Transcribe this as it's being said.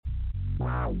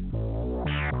Are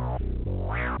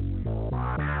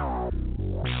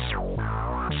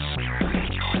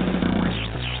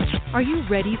you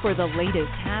ready for the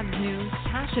latest Habs news,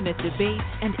 passionate debate,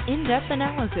 and in-depth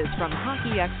analysis from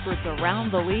hockey experts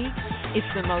around the league? It's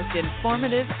the most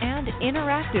informative and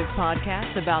interactive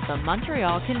podcast about the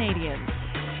Montreal Canadiens.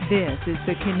 This is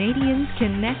the Canadiens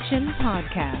Connection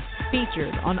podcast,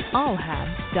 featured on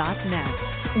allhabs.net,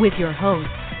 with your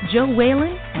hosts, Joe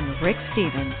Whalen and Rick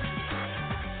Stevens.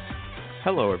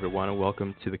 Hello, everyone, and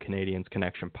welcome to the Canadiens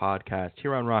Connection podcast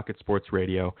here on Rocket Sports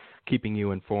Radio, keeping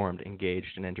you informed,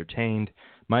 engaged, and entertained.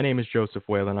 My name is Joseph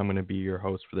Whalen. I'm going to be your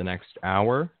host for the next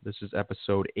hour. This is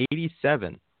episode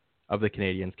 87 of the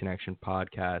Canadiens Connection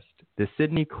podcast, the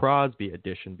Sidney Crosby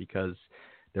edition, because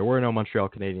there were no Montreal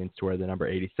Canadiens to wear the number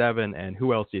 87, and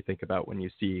who else do you think about when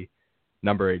you see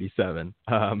number 87?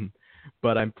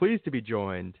 But I'm pleased to be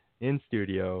joined in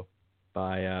studio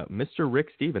by Mr. Rick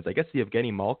Stevens. I guess the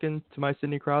Evgeny Malkin to my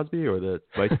Sidney Crosby, or the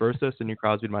vice versa, Sidney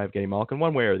Crosby to my Evgeny Malkin,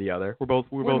 one way or the other. We're both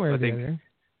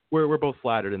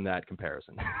flattered in that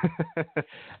comparison.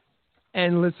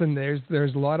 And listen,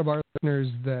 there's a lot of our listeners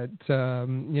that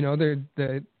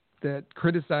that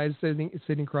criticize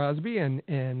Sidney Crosby,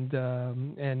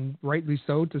 and rightly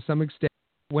so to some extent.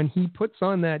 When he puts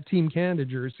on that Team Canada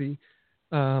jersey,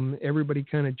 everybody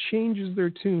kind of changes their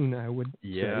tune, I would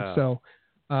say. So.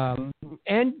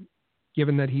 And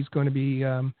given that he's going to be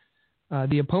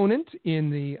the opponent in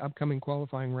the upcoming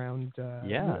qualifying round,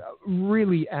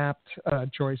 really apt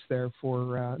choice there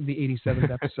for the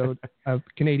 87th episode of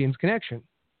Canadiens Connection.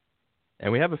 And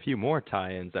we have a few more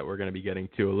tie-ins that we're going to be getting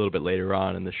to a little bit later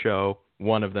on in the show,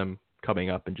 one of them coming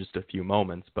up in just a few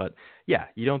moments. But yeah,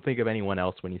 you don't think of anyone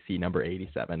else when you see number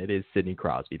 87. It is Sidney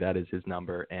Crosby. That is his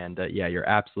number. And you're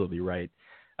absolutely right.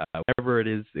 Whenever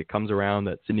it comes around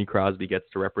that Sidney Crosby gets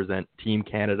to represent Team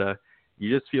Canada,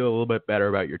 you just feel a little bit better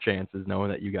about your chances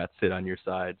knowing that you got Sid on your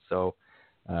side. So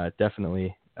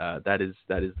definitely that is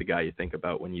the guy you think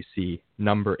about when you see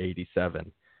number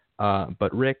 87.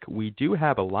 But Rick, we do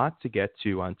have a lot to get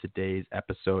to on today's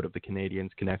episode of the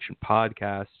Canadiens Connection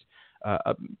podcast.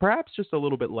 Perhaps just a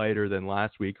little bit lighter than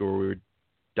last week, where we were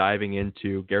diving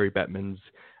into Gary Bettman's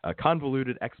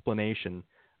convoluted explanation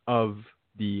of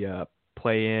the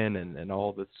play-in and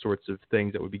all the sorts of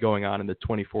things that would be going on in the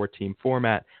 24-team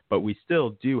format, but we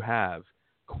still do have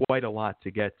quite a lot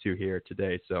to get to here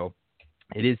today, so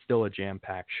it is still a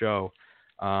jam-packed show.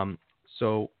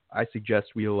 So I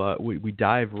suggest we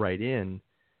dive right in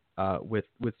with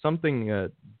something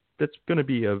that's going to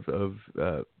be of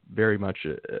very much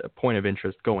a point of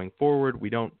interest going forward. We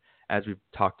don't, as we've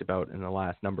talked about in the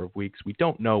last number of weeks, we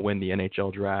don't know when the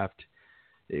NHL draft.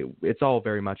 It's all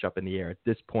very much up in the air at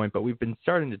this point, but we've been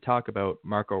starting to talk about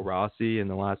Marco Rossi in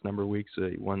the last number of weeks.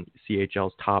 He won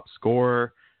CHL's top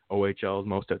scorer, OHL's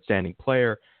most outstanding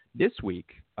player. This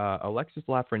week, Alexis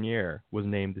Lafreniere was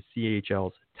named the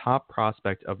CHL's top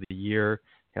prospect of the year.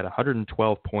 He had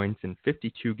 112 points in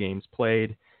 52 games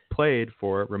played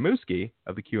for Rimouski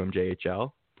of the QMJHL,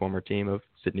 former team of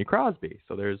Sidney Crosby.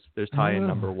 So there's tie-in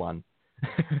number one.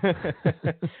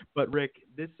 But Rick,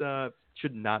 this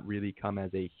should not really come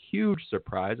as a huge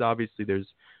surprise. Obviously,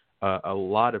 there's a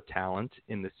lot of talent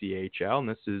in the CHL, and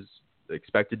this is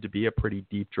expected to be a pretty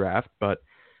deep draft. But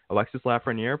Alexis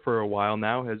Lafreniere, for a while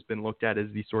now, has been looked at as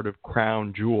the sort of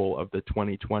crown jewel of the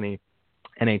 2020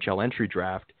 NHL entry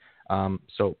draft.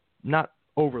 So not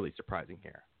overly surprising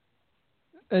here.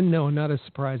 No, not a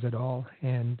surprise at all.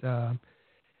 And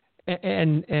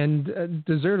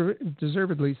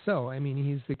deservedly so. I mean,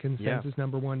 he's the consensus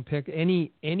number one pick.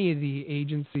 Any of the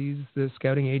agencies, the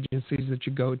scouting agencies that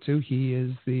you go to, he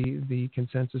is the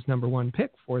consensus number one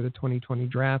pick for the 2020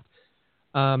 draft.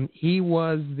 He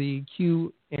was the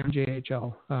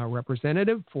QMJHL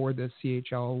representative for the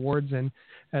CHL awards, and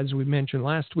as we mentioned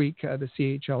last week, the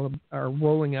CHL are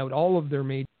rolling out all of their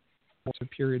major awards in a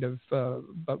period of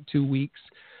about 2 weeks,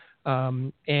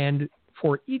 and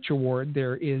for each award,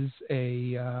 there is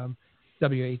a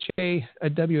WHA, a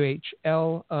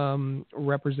WHL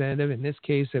representative. In this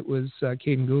case, it was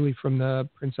Caden Gooley from the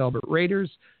Prince Albert Raiders.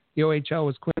 The OHL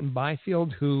was Quentin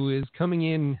Byfield, who is coming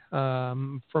in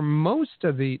for most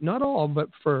of the, not all, but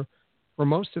for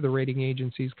most of the rating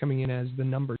agencies, coming in as the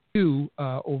number 2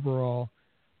 overall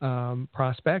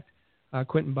prospect.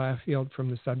 Quentin Byfield from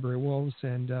the Sudbury Wolves,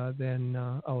 and then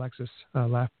Alexis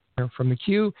Lafreniere from the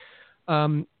Q.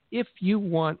 If you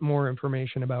want more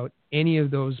information about any of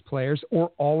those players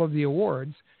or all of the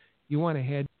awards, you want to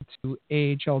head to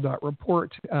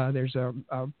AHL.report. There's a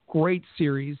great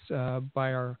series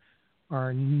by our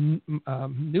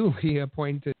newly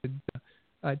appointed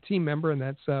team member, and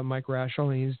that's Mike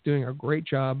Raschel. And he's doing a great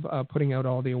job putting out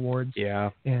all the awards. Yeah.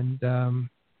 And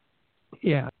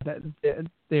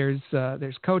there's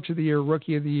Coach of the Year,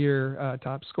 Rookie of the Year,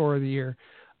 Top Scorer of the Year,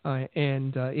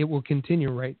 and it will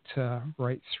continue right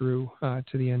through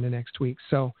to the end of next week.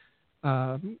 So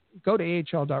go to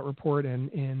AHL.report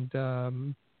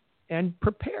and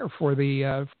prepare for the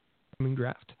upcoming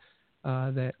draft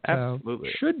that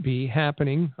should be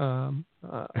happening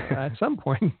at some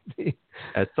point.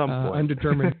 At some point.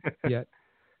 Undetermined yet.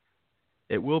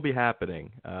 It will be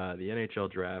happening. The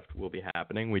NHL draft will be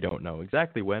happening. We don't know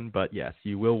exactly when, but yes,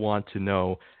 you will want to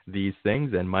know these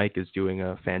things, and Mike is doing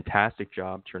a fantastic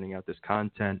job turning out this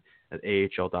content at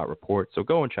AHL.report, so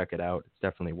go and check it out. It's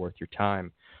definitely worth your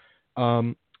time.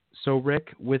 So,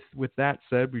 Rick, with that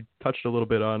said, we touched a little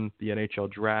bit on the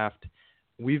NHL draft.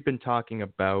 We've been talking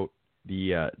about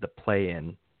the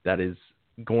play-in that is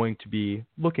going to be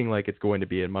looking like it's going to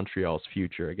be in Montreal's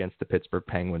future against the Pittsburgh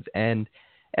Penguins, and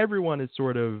everyone is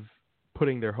sort of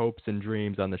putting their hopes and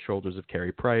dreams on the shoulders of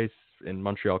Carey Price in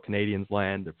Montreal Canadiens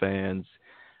land, their fans.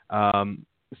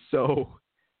 So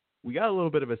we got a little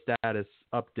bit of a status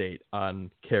update on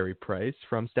Carey Price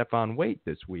from Stéphane Waite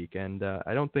this week, and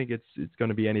I don't think it's going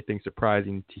to be anything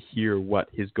surprising to hear what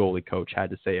his goalie coach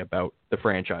had to say about the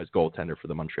franchise goaltender for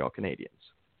the Montreal Canadiens.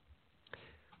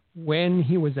 When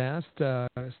he was asked,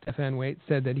 Stéphane Waite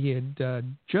said that he had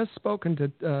just spoken to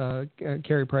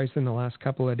Carey Price in the last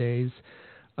couple of days,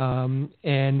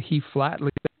 and he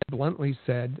bluntly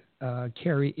said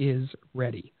Carey is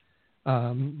ready,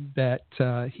 that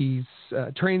he's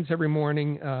trains every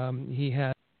morning. He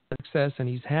has access, and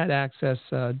he's had access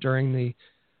during the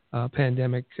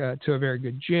pandemic to a very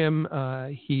good gym.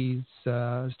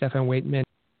 Stéphane Waite meant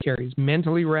Carey's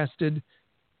mentally rested.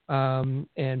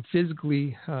 And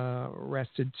physically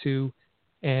rested too,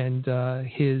 and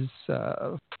his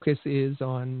focus is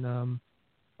on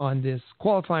this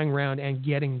qualifying round and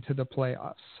getting to the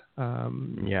playoffs.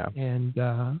 Then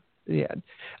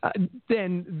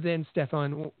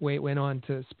Stéphane Waite went on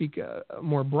to speak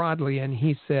more broadly, and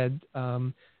he said,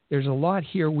 "There's a lot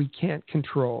here we can't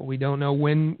control. We don't know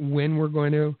when we're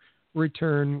going to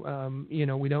return.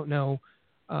 We don't know."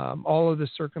 All of the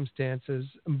circumstances,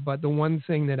 but the one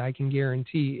thing that I can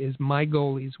guarantee is my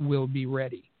goalies will be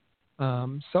ready.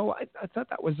 So I thought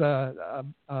that was a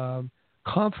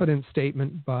confident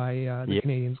statement by the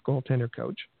Canadiens goaltender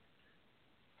coach.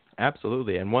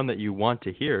 Absolutely, and one that you want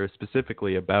to hear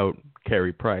specifically about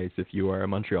Carey Price if you are a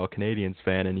Montreal Canadiens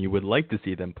fan and you would like to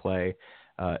see them play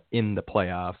in the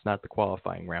playoffs, not the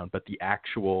qualifying round, but the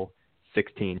actual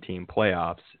 16-team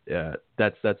playoffs.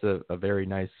 That's a very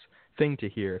nice thing to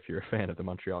hear if you're a fan of the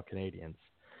Montreal Canadiens.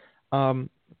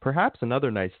 Perhaps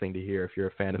another nice thing to hear if you're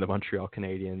a fan of the Montreal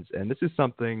Canadiens, and this is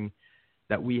something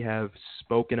that we have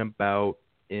spoken about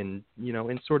in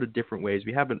sort of different ways.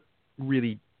 We haven't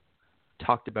really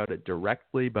talked about it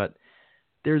directly, but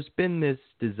there's been this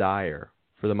desire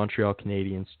for the Montreal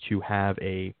Canadiens to have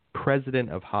a president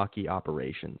of hockey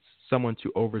operations, someone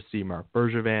to oversee Marc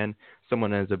Bergevin,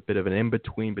 someone as a bit of an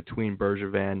in-between between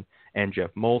Bergevin and Jeff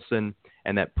Molson,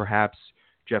 and that perhaps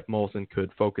Jeff Molson could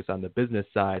focus on the business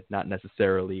side, not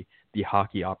necessarily the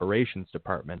hockey operations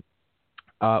department.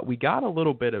 We got a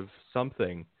little bit of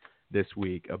something this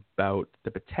week about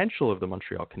the potential of the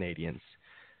Montreal Canadiens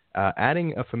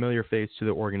adding a familiar face to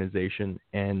the organization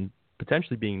and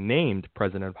potentially being named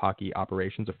president of hockey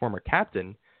operations, a former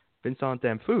captain, Vincent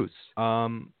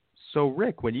Damphousse. So,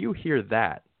 Rick, when you hear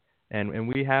that, and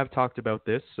we have talked about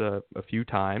this a few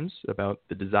times, about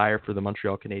the desire for the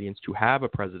Montreal Canadiens to have a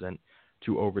president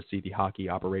to oversee the hockey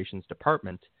operations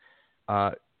department,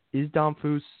 is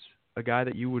Damphousse a guy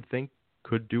that you would think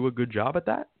could do a good job at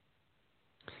that?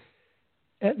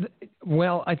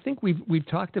 Well, I think we've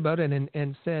talked about it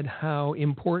and said how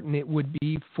important it would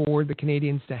be for the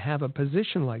Canadiens to have a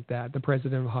position like that, the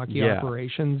president of hockey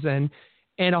operations, and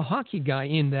a hockey guy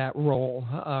in that role,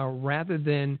 rather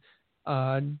than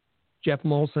Jeff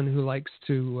Molson, who likes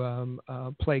to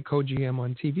play co-GM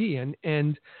on TV,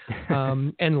 and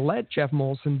let Jeff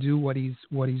Molson do what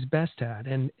he's best at,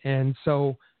 and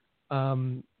so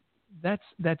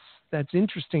that's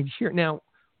interesting to hear. Now,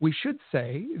 we should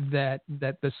say that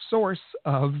the source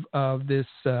of this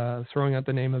throwing out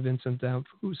the name of Vincent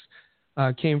Damphousse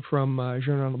came from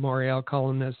Journal de Montréal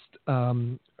columnist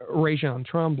Réjean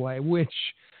Tremblay, which,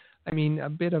 I mean, a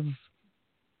bit of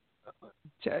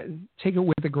take it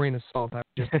with a grain of salt, I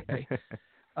would just say.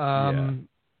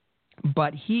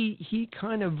 But he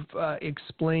kind of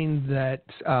explained that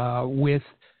with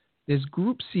this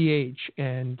Group CH,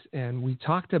 and we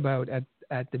talked about at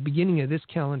the beginning of this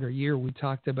calendar year, we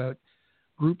talked about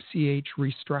Group CH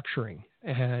restructuring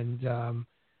and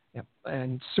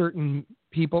certain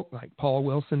people like Paul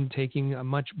Wilson taking a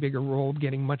much bigger role,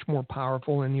 getting much more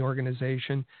powerful in the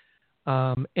organization.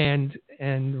 And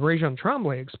Réjean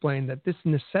Tremblay explained that this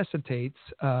necessitates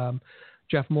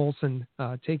Jeff Molson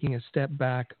taking a step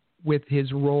back with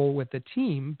his role with the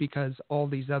team because all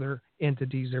these other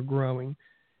entities are growing,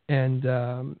 and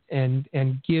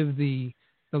give the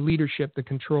leadership, the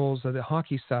controls of the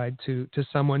hockey side to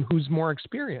someone who's more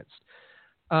experienced.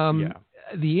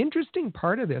 The interesting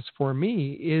part of this for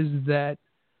me is that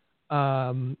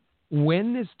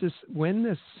when this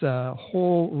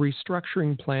whole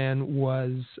restructuring plan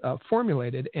was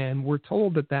formulated, and we're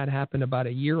told that happened about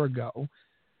a year ago,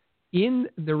 in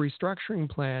the restructuring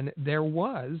plan there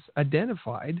was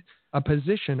identified a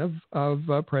position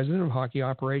of president of hockey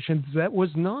operations that was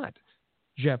not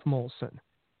Jeff Molson.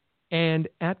 And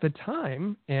at the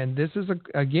time, and this is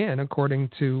again according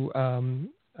to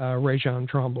Réjean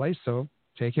Tremblay, so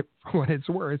take it for what it's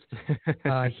worth.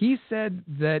 He said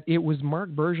that it was Marc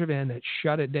Bergevin that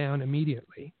shut it down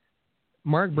immediately.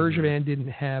 Marc Bergevin didn't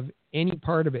have any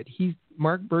part of it.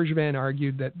 Marc Bergevin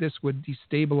argued that this would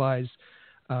destabilize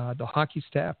the hockey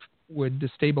staff, would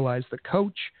destabilize the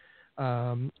coach,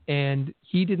 and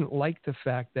he didn't like the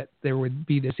fact that there would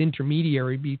be this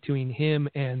intermediary between him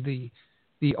and the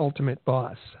ultimate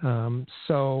boss.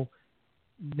 So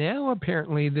now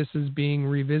apparently this is being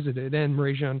revisited, and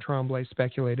Réjean Tremblay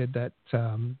speculated that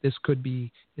this could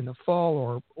be in the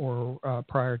fall or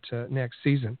prior to next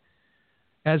season.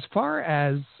 As far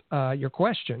as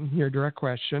your direct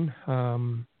question,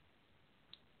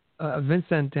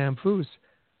 Vincent Damphousse,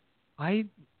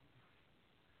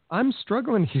 I'm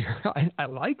struggling here. I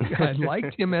liked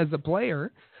him as a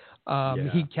player.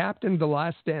 He captained the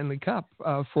last Stanley Cup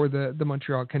for the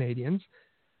Montreal Canadiens.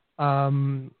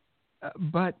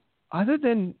 But other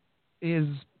than his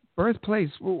birthplace,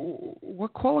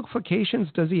 what qualifications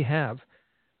does he have?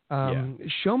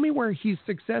 Show me where he's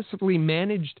successfully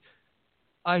managed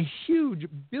a huge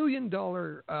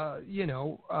billion-dollar,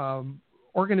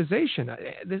 organization.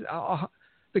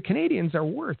 The Canadiens are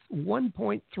worth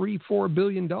 $1.34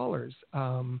 billion.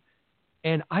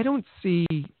 And I don't see,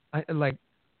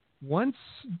 once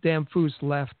Damphousse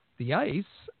left the ice,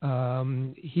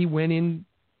 he went into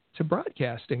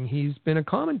broadcasting. He's been a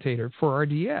commentator for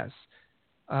RDS.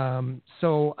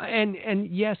 So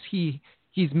yes,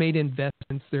 he's made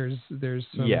investments. There's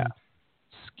some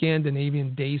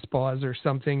Scandinavian day spas or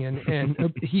something,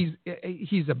 and he's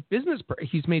a business.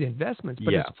 He's made investments,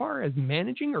 but as far as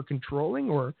managing or controlling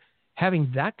or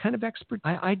having that kind of expert,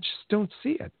 I just don't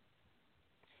see it.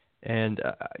 And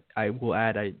I will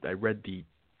add, I read the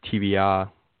TVA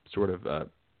sort of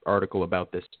article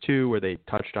about this too, where they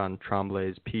touched on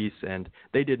Tremblay's piece, and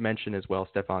they did mention as well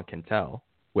Stefan Quintel,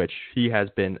 which he has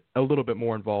been a little bit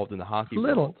more involved in the hockey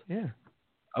world.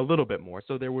 A little bit more.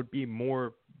 So there would be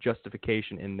more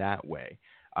justification in that way.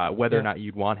 Whether or not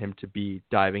you'd want him to be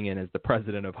diving in as the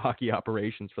president of hockey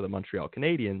operations for the Montreal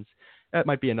Canadiens, that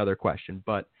might be another question.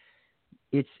 But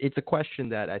it's a question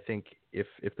that I think if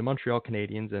the Montreal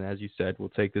Canadiens, and as you said, we'll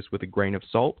take this with a grain of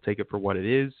salt, take it for what it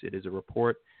is a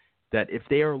report, that if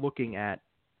they are looking at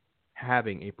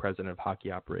having a president of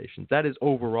hockey operations, that is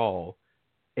overall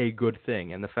a good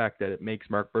thing. And the fact that it makes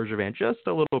Marc Bergevin just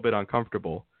a little bit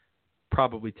uncomfortable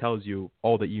probably tells you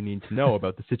all that you need to know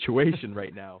about the situation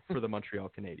right now for the Montreal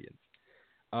Canadiens.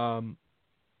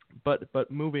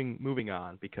 But moving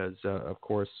on, because of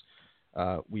course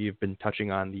we've been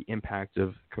touching on the impact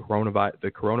of the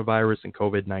coronavirus and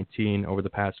COVID-19 over the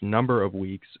past number of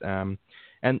weeks, and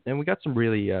we got some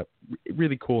really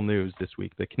cool news this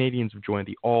week. The Canadiens have joined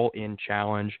the All In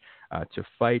Challenge to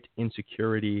fight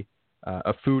insecurity,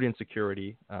 food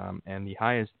insecurity, and the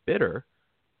highest bidder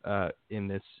in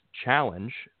this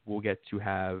challenge will get to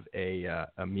have a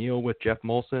meal with Jeff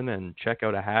Molson and check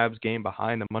out a Habs game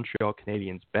behind the Montreal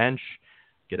Canadiens bench,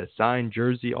 get a signed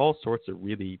jersey, all sorts of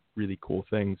really, really cool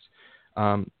things.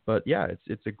 But yeah,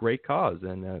 it's a great cause,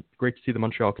 and great to see the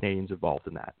Montreal Canadiens involved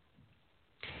in that.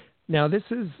 Now, this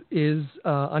is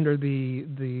under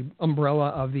the umbrella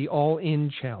of the All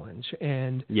In Challenge,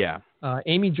 and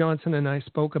Amy Johnson and I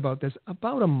spoke about this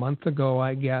about a month ago,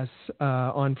 I guess,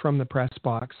 on From the Press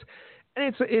Box,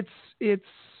 and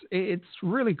it's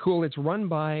really cool. It's run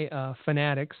by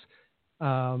Fanatics,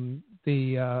 the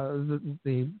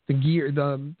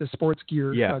sports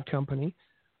gear company.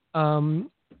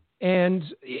 And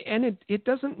it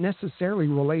doesn't necessarily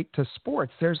relate to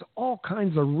sports. There's all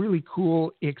kinds of really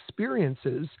cool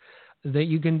experiences that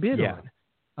you can bid on.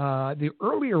 The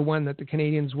earlier one that the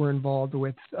Canadians were involved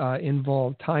with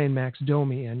involved Ty and Max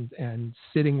Domi and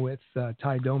sitting with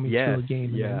Ty Domi through a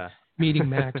game and then meeting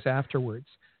Max afterwards.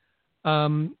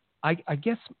 I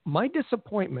guess my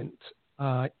disappointment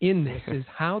in this is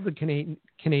how the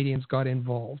Canadians got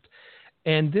involved.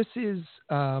 And this is,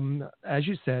 as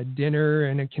you said, dinner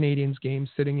and a Canadians game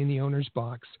sitting in the owner's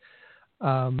box.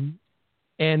 And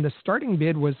the starting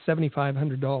bid was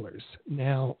 $7,500.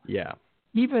 Now,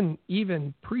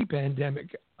 even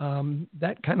pre-pandemic,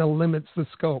 that kind of limits the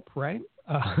scope, right?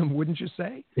 Wouldn't you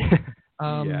say?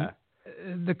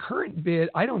 The current bid,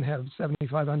 I don't have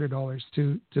 $7,500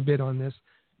 to bid on this.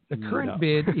 The current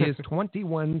bid is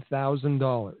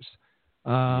 $21,000.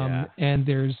 And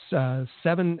there's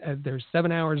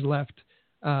 7 hours left.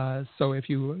 So if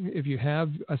you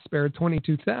have a spare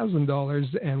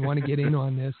 $22,000 and want to get in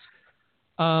on this,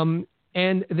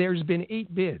 and there's been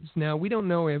 8 bids. Now we don't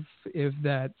know if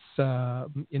that's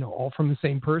all from the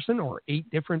same person or 8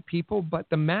 different people, but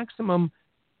the maximum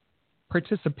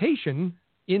participation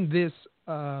in this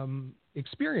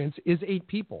experience is 8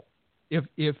 people.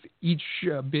 If each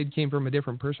bid came from a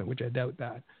different person, which I doubt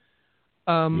that.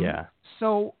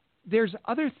 So there's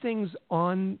other things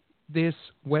on this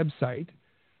website,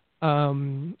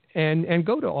 and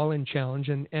go to All In Challenge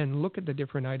and look at the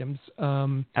different items.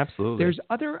 Absolutely.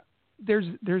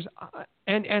 There's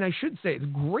and I should say it's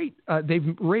great.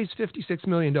 They've raised $56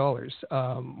 million,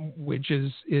 which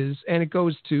is and it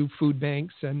goes to food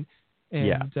banks and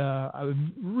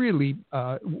really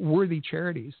worthy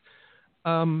charities.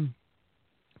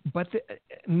 But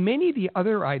many of the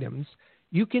other items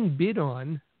you can bid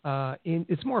on.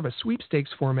 It's more of a sweepstakes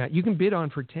format. You can bid on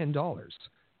for $10.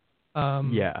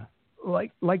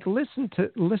 Like listen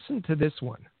to this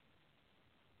one.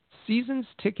 Seasons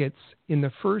tickets in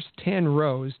the first 10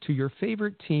 rows to your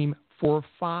favorite team for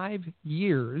 5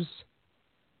 years.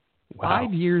 Wow.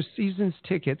 5 years seasons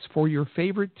tickets for your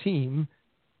favorite team,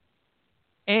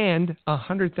 and a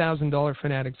 $100,000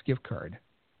 Fanatics gift card.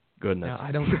 Goodness. Now,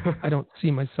 I don't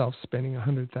see myself spending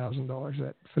 $100,000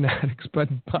 at Fanatics, but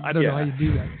I don't know how you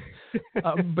do that.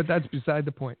 But that's beside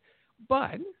the point.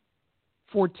 But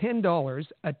for $10,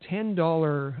 a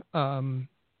 $10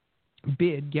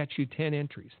 bid gets you 10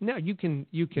 entries. Now you can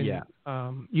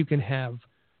have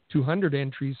 200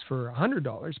 entries for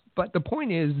 $100, but the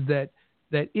point is that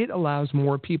it allows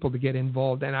more people to get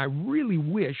involved. And I really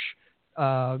wish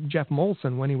Jeff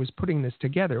Molson, when he was putting this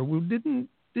together, didn't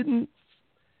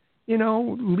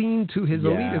lean to his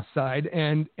elitist side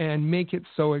and make it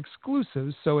so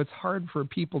exclusive, so it's hard for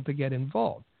people to get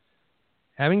involved.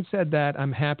 Having said that,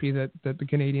 I'm happy that the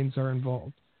Canadians are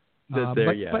involved.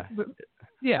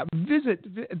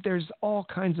 Visit. There's all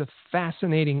kinds of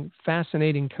fascinating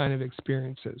kind of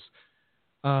experiences.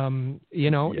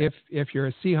 If you're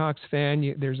a Seahawks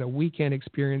fan, there's a weekend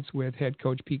experience with head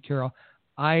coach Pete Carroll.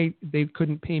 They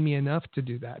couldn't pay me enough to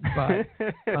do that, but.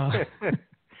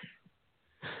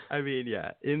 I mean,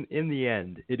 in the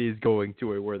end, it is going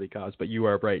to a worthy cause, but you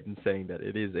are right in saying that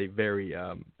it is a very,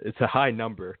 it's a high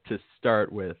number to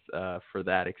start with for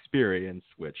that experience,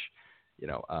 which,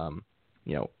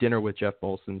 dinner with Jeff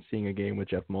Molson, seeing a game with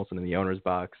Jeff Molson in the owner's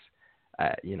box,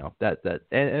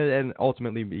 and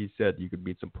ultimately he said you could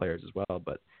meet some players as well,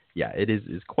 but it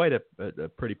is quite a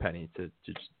pretty penny to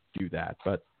just do that.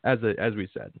 But as we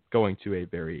said, going to a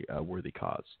very worthy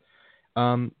cause.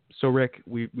 So Rick,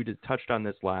 we did touched on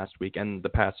this last week and the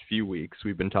past few weeks.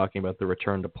 We've been talking about the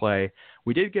return to play.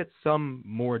 We did get some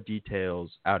more details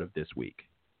out of this week.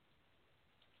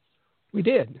 We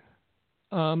did,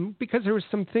 because there was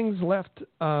some things left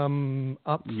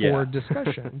up for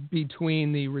discussion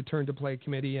between the return to play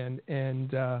committee and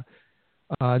the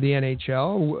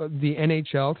NHL. The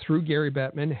NHL, through Gary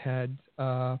Bettman, had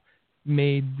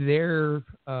made their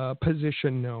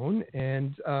position known,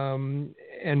 and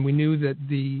we knew that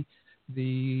the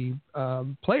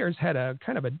players had a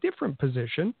kind of a different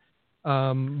position,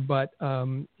 but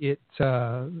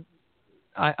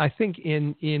I think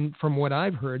in from what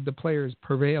I've heard, the players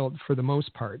prevailed for the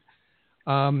most part.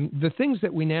 The things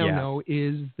that we now know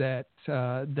is that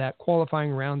that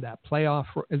qualifying round, that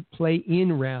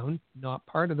play-in round, not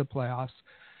part of the playoffs,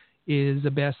 is a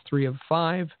best 3 of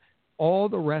 5. All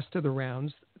the rest of the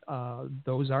rounds,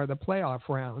 those are the playoff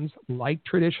rounds. Like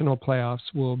traditional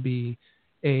playoffs, will be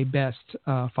a best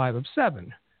 5 of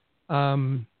 7.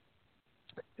 And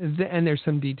there's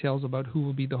some details about who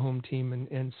will be the home team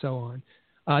and so on.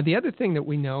 The other thing that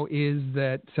we know is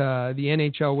that the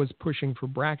NHL was pushing for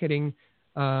bracketing.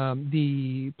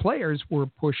 The players were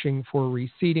pushing for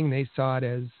reseeding. They saw it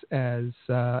as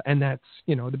and that's,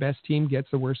 the best team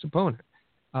gets the worst opponent.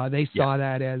 They saw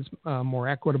that as more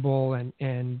equitable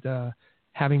and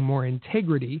having more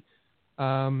integrity.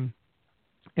 And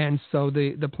so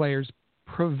the players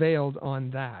prevailed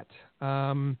on that.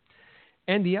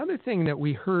 And the other thing that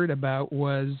we heard about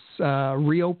was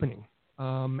reopening.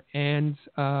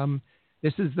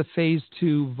 This is the phase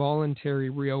 2 voluntary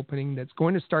reopening that's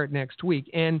going to start next week.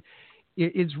 And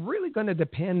it's really going to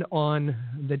depend on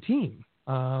the team.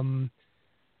 John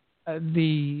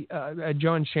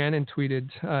Shannon tweeted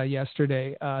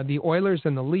yesterday, the Oilers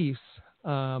and the Leafs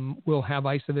will have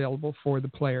ice available for the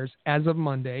players as of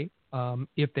Monday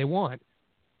if they want.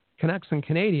 Canucks and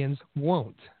Canadians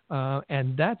won't.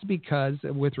 And that's because,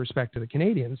 with respect to the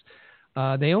Canadians,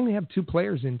 they only have 2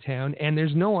 players in town, and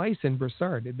there's no ice in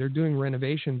Brossard. They're doing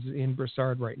renovations in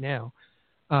Brossard right now.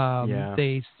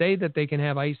 They say that they can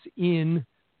have ice in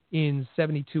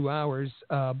 72 hours,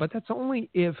 but that's only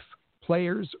if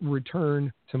players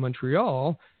return to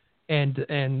Montreal and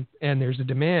there's a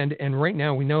demand. And right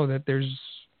now we know that there's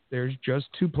just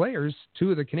 2 players,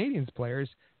 2 of the Canadians players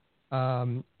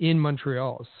in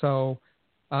Montreal. So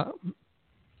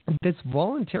this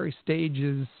voluntary stage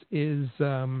is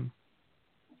going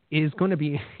to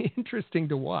be interesting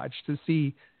to watch to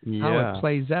see how it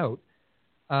plays out.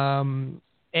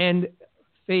 And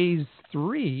phase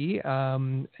 3,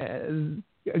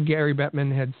 Gary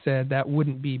Bettman had said that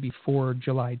wouldn't be before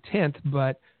July 10th,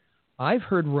 but I've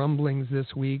heard rumblings this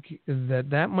week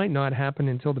that might not happen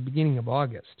until the beginning of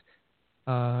August.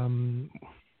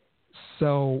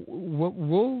 So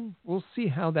we'll see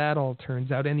how that all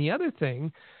turns out. And the other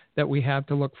thing that we have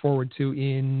to look forward to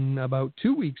in about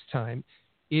 2 weeks' time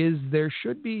is there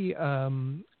should be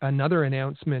another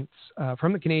announcement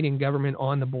from the Canadian government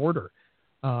on the border,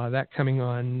 that coming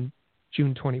on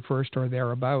June 21st or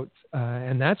thereabouts.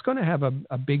 And that's going to have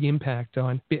a big impact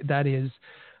on, that is,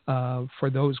 for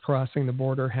those crossing the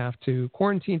border have to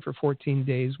quarantine for 14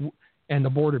 days and the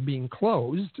border being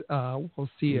closed. We'll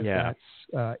see if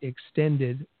that's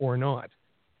extended or not.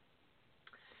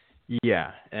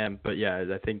 Yeah, but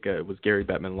I think it was Gary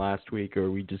Bettman last week, or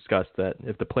we discussed that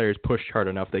if the players pushed hard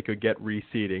enough, they could get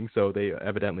reseeding. So they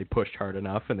evidently pushed hard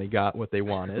enough, and they got what they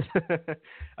wanted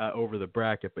over the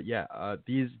bracket. But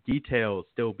these details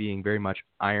still being very much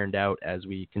ironed out as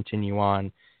we continue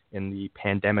on in the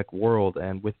pandemic world.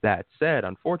 And with that said,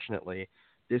 unfortunately,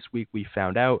 this week we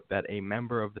found out that a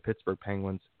member of the Pittsburgh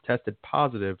Penguins tested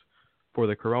positive for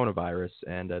the coronavirus,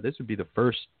 and this would be the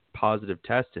first positive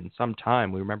test in some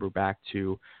time. We remember back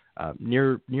to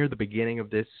near the beginning of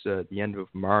this, the end of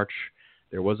March,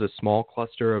 there was a small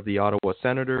cluster of the Ottawa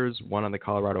Senators, one on the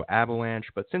Colorado Avalanche,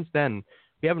 but since then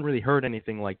we haven't really heard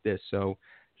anything like this. So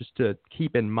just to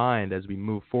keep in mind as we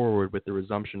move forward with the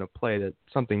resumption of play that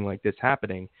something like this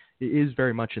happening is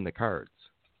very much in the cards.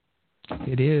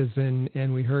 It is,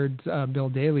 and we heard Bill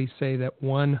Daly say that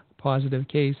one positive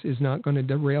case is not going to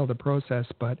derail the process,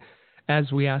 but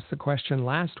as we asked the question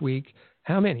last week,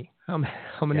 how many? How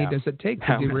many does it take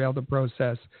to derail the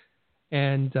process?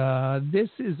 And this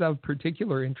is of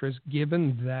particular interest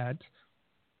given that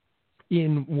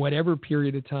in whatever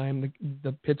period of time,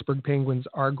 the Pittsburgh Penguins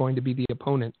are going to be the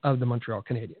opponent of the Montreal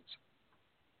Canadiens.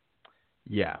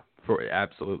 Yeah,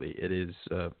 absolutely. It is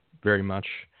very much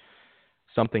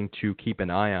something to keep an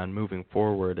eye on moving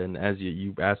forward. And as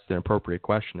you asked an appropriate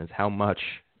question, is how much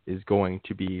is going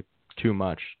to be too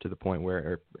much, to the point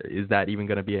where is that even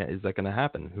going to be, is that going to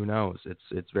happen? Who knows?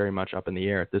 It's very much up in the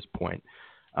air at this point.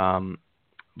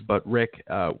 But Rick,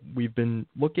 we've been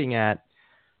looking at,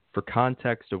 for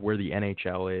context of where the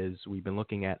NHL is, we've been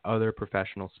looking at other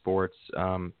professional sports,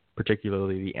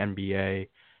 particularly the NBA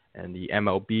and the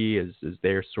MLB, is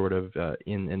they're sort of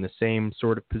in the same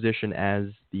sort of position as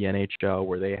the NHL,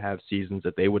 where they have seasons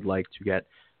that they would like to get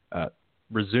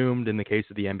resumed in the case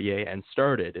of the NBA and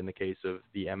started in the case of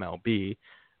the MLB,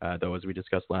 though as we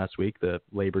discussed last week, the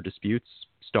labor disputes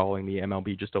stalling the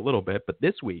MLB just a little bit. But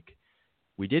this week,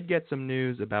 we did get some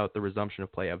news about the resumption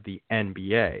of play of the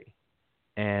NBA.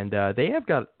 And they have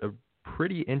got a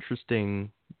pretty interesting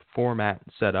format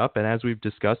set up. And as we've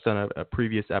discussed on a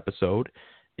previous episode,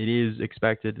 it is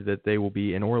expected that they will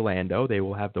be in Orlando. They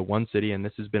will have the one city, and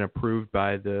this has been approved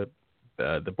by the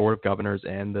Board of Governors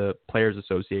and the Players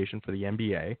Association for the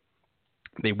NBA.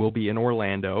 They will be in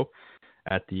Orlando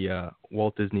at the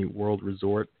Walt Disney World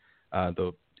Resort,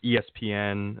 the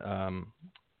ESPN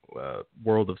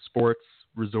World of Sports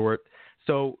Resort.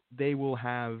 So they will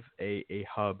have a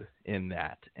hub in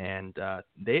that, and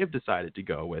they have decided to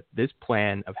go with this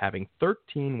plan of having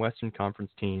 13 Western Conference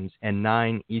teams and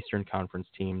 9 Eastern Conference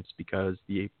teams, because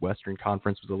the Western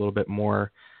Conference was a little bit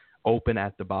more open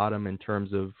at the bottom in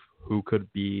terms of who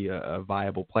could be a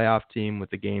viable playoff team with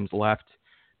the games left.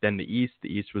 than the East. The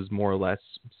East was more or less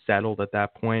settled at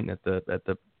that point, at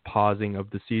the pausing of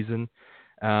the season.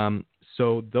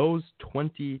 So those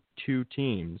 22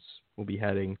 teams will be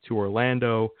heading to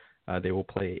Orlando. They will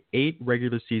play 8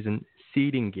 regular season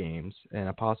seeding games and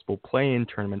a possible play-in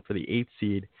tournament for the 8th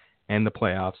seed and the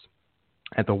playoffs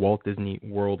at the Walt Disney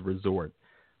World Resort.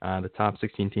 The top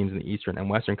 16 teams in the Eastern and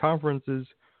Western Conferences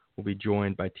will be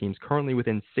joined by teams currently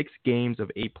within 6 games of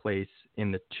 8th place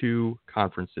in the 2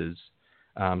 conferences.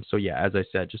 So yeah, as I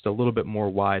said, just a little bit more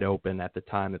wide open at the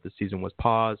time that the season was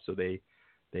paused. So the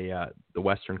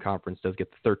Western Conference does get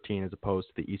the 13 as opposed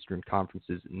to the Eastern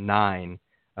Conference's 9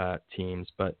 teams.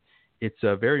 But it's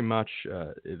very much,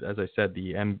 as I said,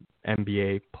 the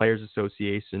NBA Players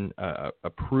Association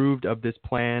approved of this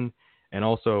plan, and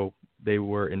also they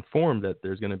were informed that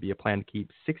there's going to be a plan to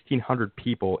keep 1,600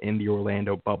 people in the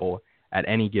Orlando bubble at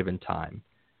any given time.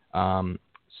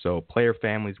 So player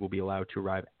families will be allowed to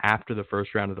arrive after the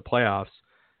first round of the playoffs,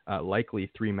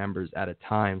 likely 3 members at a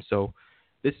time. So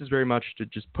this is very much to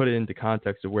just put it into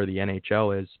context of where the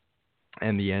NHL is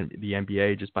and the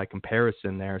NBA just by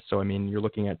comparison there. So, I mean, you're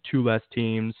looking at 2 less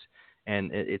teams,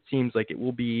 and it seems like it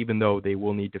will be, even though they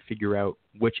will need to figure out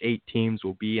which 8 teams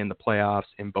will be in the playoffs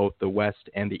in both the West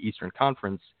and the Eastern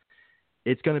Conference,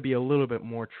 it's going to be a little bit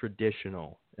more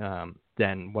traditional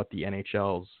than what the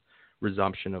NHL's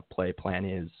resumption of play plan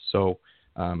is. So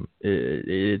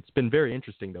it's been very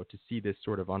interesting, though, to see this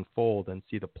sort of unfold and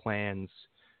see the plans,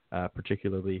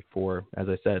 particularly for, as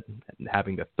I said,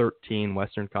 having the 13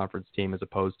 Western Conference team as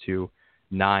opposed to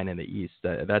 9 in the East.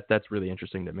 That's really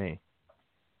interesting to me.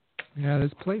 Yeah,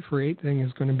 this play for 8 thing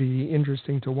is going to be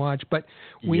interesting to watch. But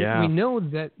we know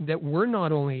that we're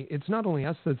not only, it's not only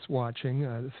us that's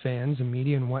watching, fans and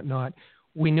media and whatnot.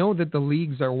 We know that the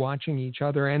leagues are watching each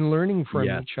other and learning from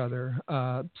each other.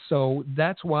 So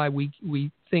that's why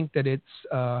we think that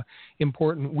it's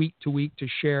important week to week to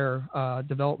share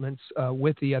developments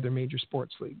with the other major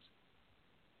sports leagues.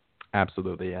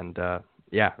 Absolutely. And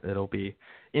it'll be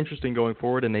interesting going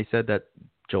forward. And they said that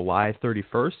July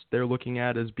 31st they're looking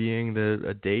at as being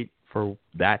a date for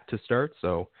that to start.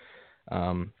 So,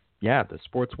 the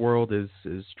sports world is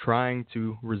trying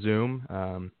to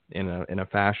resume in a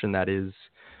fashion that is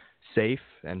safe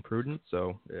and prudent.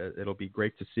 So it'll be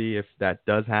great to see if that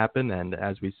does happen. And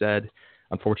as we said,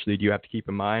 unfortunately, you have to keep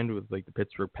in mind with like the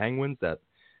Pittsburgh Penguins that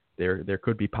there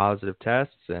could be positive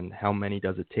tests, and how many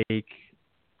does it take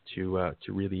to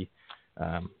really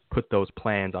put those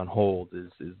plans on hold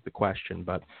is the question.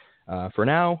 But for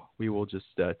now, we will just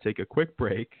take a quick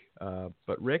break.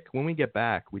 But Rick, when we get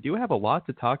back, we do have a lot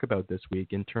to talk about this week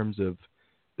in terms of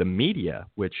the media,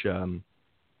 which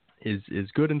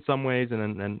is good in some ways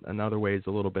and in other ways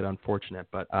a little bit unfortunate.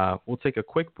 But we'll take a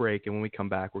quick break, and when we come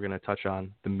back, we're going to touch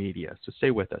on the media. So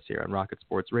stay with us here on Rocket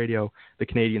Sports Radio, the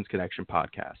Canadians Connection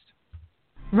podcast.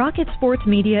 Rocket Sports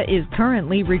Media is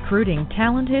currently recruiting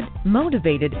talented,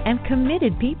 motivated, and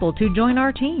committed people to join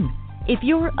our team. If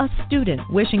you're a student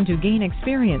wishing to gain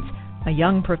experience, a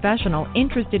young professional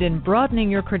interested in broadening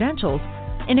your credentials,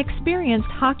 an experienced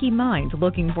hockey mind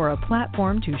looking for a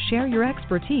platform to share your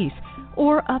expertise,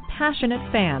 or a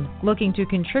passionate fan looking to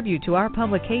contribute to our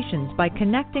publications by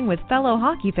connecting with fellow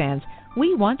hockey fans,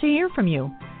 we want to hear from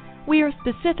you. We are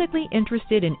specifically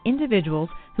interested in individuals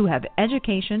who have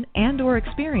education and/or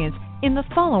experience in the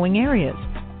following areas: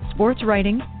 sports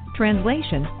writing,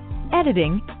 translation,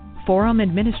 editing, forum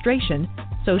administration,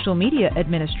 social media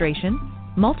administration,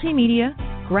 multimedia,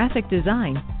 graphic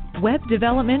design, web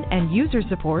development and user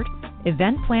support,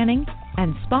 event planning,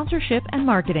 and sponsorship and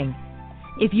marketing.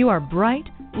 If you are bright,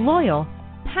 loyal,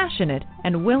 passionate,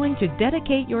 and willing to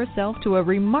dedicate yourself to a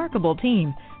remarkable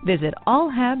team, visit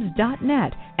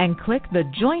allhabs.net and click the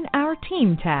Join Our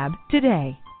Team tab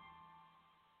today.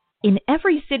 In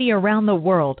every city around the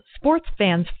world, sports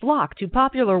fans flock to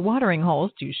popular watering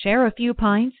holes to share a few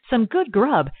pints, some good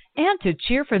grub, and to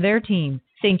cheer for their team.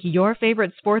 Think your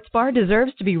favorite sports bar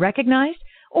deserves to be recognized?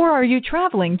 Or are you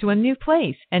traveling to a new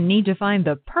place and need to find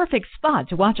the perfect spot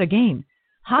to watch a game?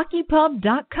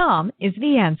 HockeyPub.com is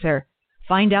the answer.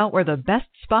 Find out where the best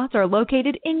spots are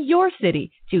located in your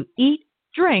city to eat,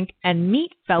 drink, and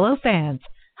meet fellow fans.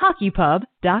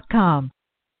 HockeyPub.com.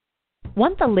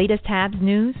 Want the latest Habs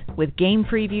news with game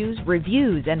previews,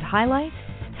 reviews, and highlights?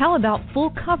 How about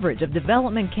full coverage of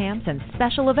development camps and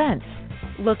special events?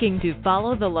 Looking to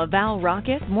follow the Laval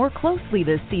Rocket more closely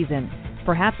this season?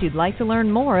 Perhaps you'd like to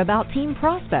learn more about team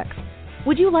prospects.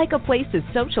 Would you like a place to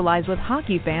socialize with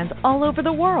hockey fans all over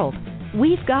the world?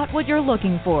 We've got what you're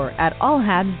looking for at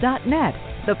allhabs.net,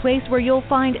 the place where you'll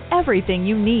find everything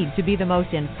you need to be the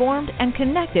most informed and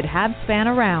connected Habs fan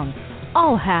around.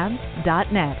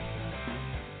 allhabs.net.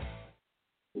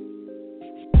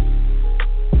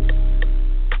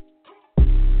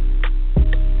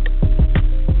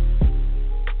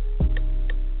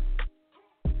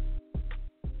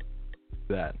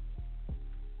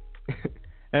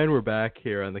 And we're back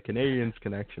here on the Canadians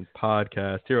Connection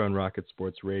podcast here on Rocket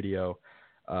Sports Radio.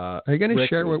 Are you going to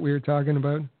share what we were talking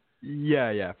about?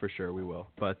 Yeah, for sure we will.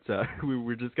 But we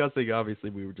were discussing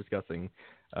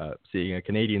seeing a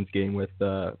Canadians game with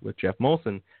Jeff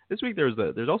Molson. This week there's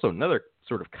also another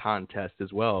sort of contest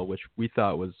as well, which we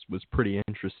thought was pretty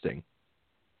interesting.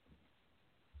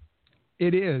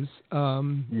 It is,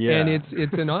 and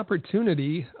it's an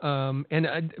opportunity.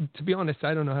 And to be honest,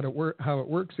 I don't know how it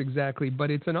works exactly,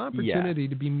 but it's an opportunity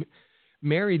to be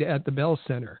married at the Bell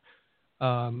Center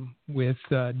with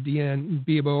Deanne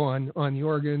Biabo on the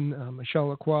organ, Michelle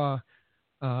Lacroix,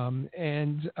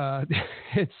 and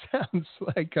it sounds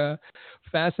like a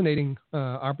fascinating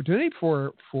opportunity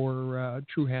for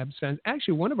true Habs fans.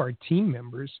 Actually, one of our team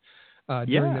members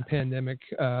during the pandemic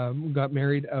got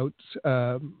married out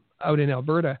in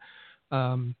Alberta.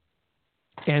 And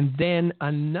then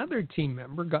another team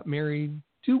member got married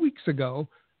 2 weeks ago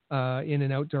in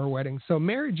an outdoor wedding. So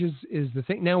marriage is the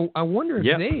thing. Now, I wonder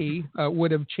if they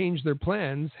would have changed their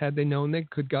plans had they known they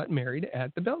could got married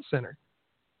at the Bell Center.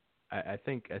 I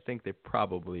think they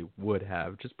probably would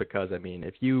have, just because, I mean,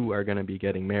 if you are going to be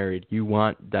getting married, you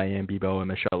want Diane Biabo and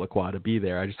Michelle Lacroix to be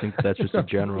there. I just think that's just a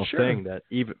general thing that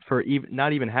even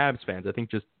not even Habs fans, I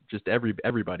think just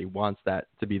everybody wants that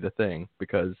to be the thing,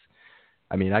 because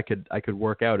I mean, I could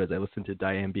work out as I listen to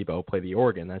Diane Biabo play the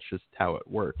organ. That's just how it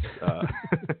works.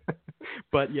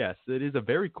 But yes, it is a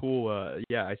very cool.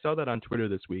 I saw that on Twitter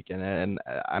this week, and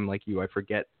I'm like you. I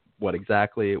forget what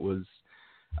exactly it was.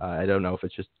 I don't know if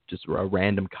it's just a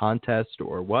random contest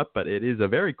or what, but it is a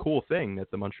very cool thing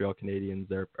that the Montreal Canadiens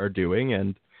are doing,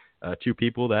 and two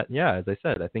people that, as I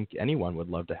said, I think anyone would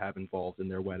love to have involved in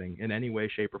their wedding in any way,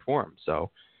 shape, or form.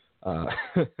 So,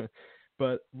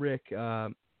 but Rick,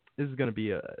 this is going to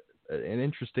be an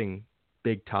interesting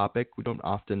big topic. We don't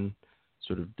often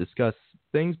sort of discuss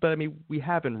things, but I mean, we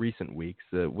have in recent weeks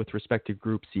with respect to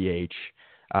Group CH.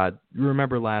 You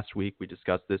remember last week we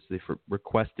discussed this. They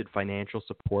requested financial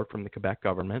support from the Quebec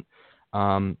government.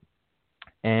 And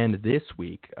this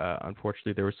week,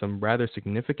 unfortunately, there were some rather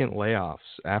significant layoffs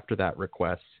after that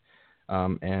request,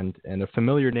 and a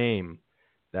familiar name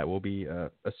that will be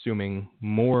assuming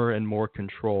more and more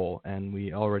control. And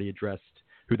we already addressed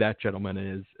who that gentleman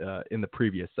is in the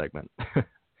previous segment.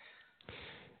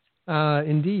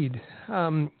 Indeed.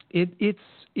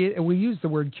 We used the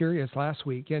word curious last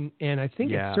week, and I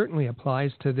think it certainly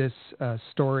applies to this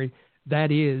story. That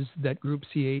is that Group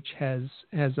CH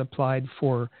has applied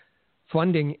for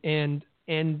funding, and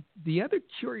the other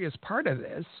curious part of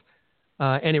this,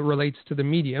 and it relates to the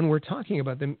media, and we're talking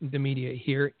about the media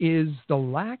here, is the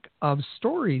lack of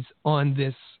stories on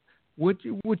this, which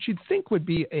you'd think would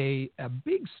be a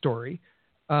big story.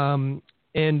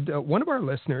 And one of our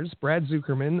listeners, Brad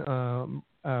Zuckerman,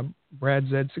 Brad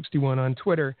Z61 on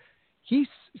Twitter, he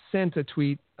sent a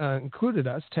tweet, included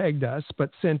us, tagged us, but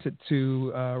sent it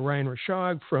to Ryan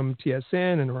Rashog from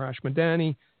TSN and Arash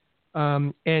Madani.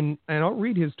 And I'll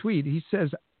read his tweet. He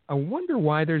says, "I wonder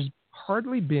why there's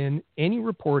hardly been any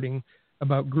reporting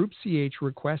about Group CH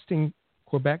requesting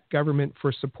Quebec government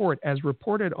for support as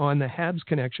reported on the Habs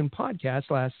Connection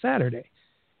podcast last Saturday.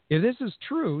 If this is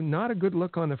true, not a good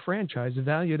look on the franchise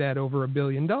valued at over $1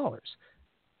 billion."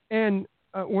 And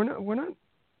we're not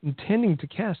intending to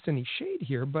cast any shade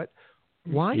here, but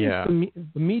why is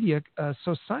the media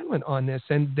so silent on this?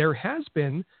 And there has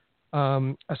been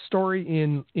a story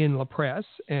in La Presse,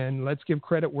 and let's give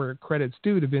credit where credit's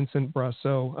due to Vincent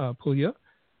Brasseur-Pouliot,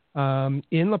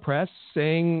 in La Presse,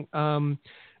 saying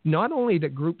not only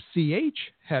that Group CH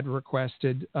had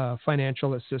requested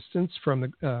financial assistance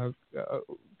from the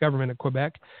government of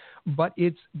Quebec, but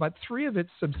three of its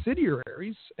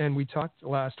subsidiaries, and we talked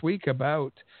last week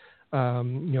about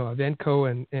Evenco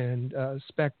and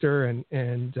Spectre and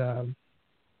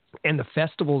the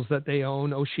festivals that they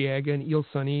own, Osheaga and Ile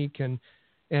Sonique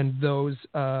and those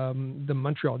the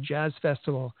Montreal Jazz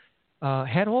Festival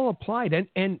had all applied,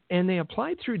 and they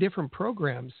applied through different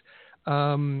programs.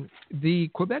 The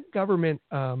Quebec government,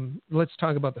 let's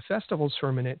talk about the festivals for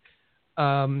a minute,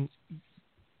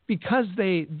 because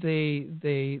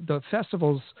the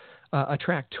festivals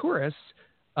attract tourists.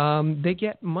 They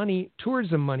get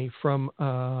tourism money from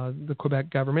the Quebec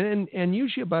government, and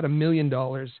usually about $1 million.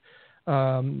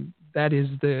 That is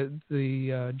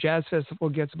the Jazz Festival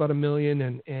gets about $1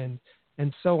 million,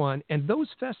 and so on. And those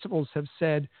festivals have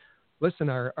said, "Listen,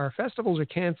 our festivals are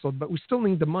canceled, but we still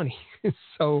need the money.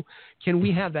 So can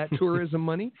we have that tourism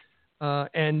money?"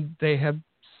 And they have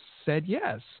said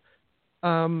yes.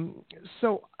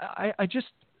 So I just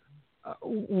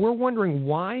we're wondering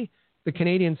why the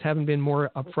Canadians haven't been more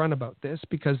upfront about this,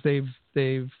 because they've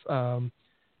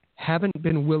haven't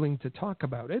been willing to talk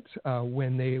about it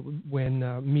when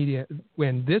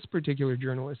this particular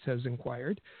journalist has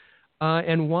inquired,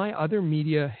 and why other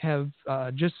media have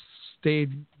just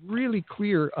stayed really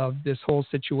clear of this whole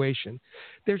situation.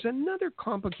 There's another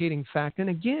complicating fact, and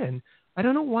again, I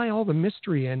don't know why all the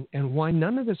mystery and why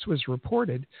none of this was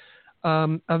reported.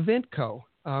 Eventco.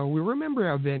 We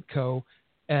remember Eventco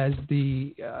as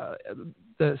the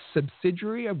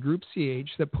subsidiary of Group CH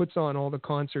that puts on all the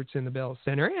concerts in the Bell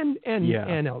Center and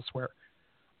elsewhere.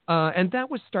 And that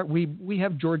was we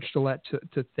have George Gillette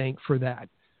to thank for that.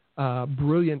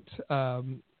 Brilliant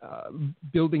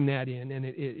building that in, and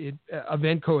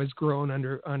Eventco has grown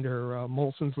under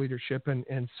Molson's leadership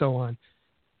and so on.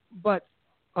 But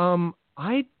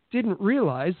I didn't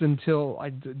realize until I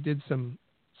did some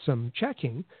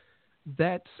checking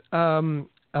that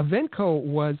Eventco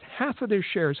was half of their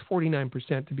shares,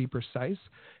 49% to be precise,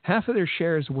 half of their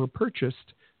shares were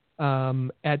purchased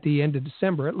at the end of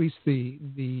December. At least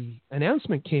the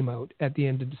announcement came out at the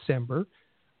end of December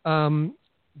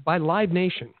by Live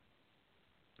Nation.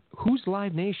 Who's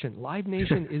Live Nation? Live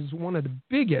Nation is one of the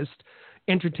biggest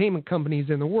entertainment companies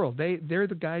in the world. They're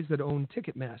the guys that own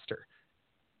Ticketmaster.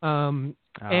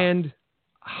 And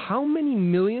how many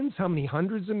millions? How many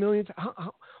hundreds of millions?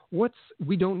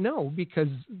 We don't know because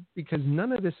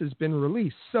none of this has been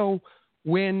released. So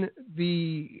when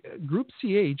the Group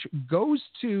CH goes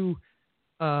to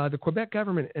the Quebec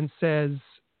government and says,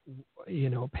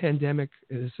 pandemic,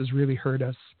 this has really hurt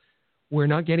us. We're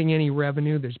not getting any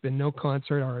revenue. There's been no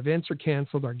concert. Our events are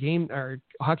canceled. Our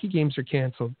hockey games are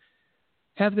canceled.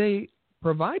 Have they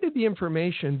provided the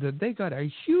information that they got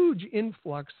a huge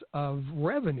influx of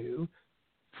revenue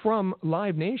from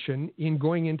Live Nation in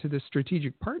going into the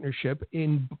strategic partnership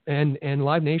and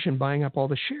Live Nation buying up all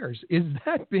the shares? Is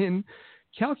that been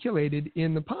calculated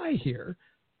in the pie here?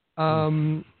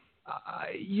 And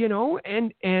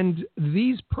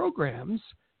these programs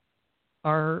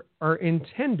are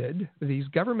intended, these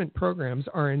government programs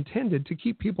are intended to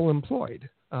keep people employed,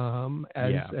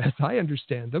 as I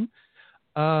understand them.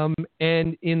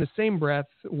 And in the same breath,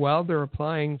 while they're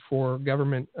applying for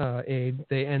government aid,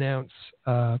 they announce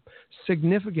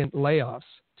significant layoffs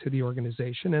to the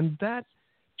organization, and that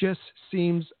just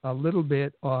seems a little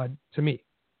bit odd to me.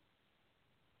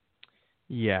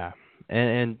 Yeah,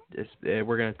 and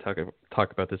we're going to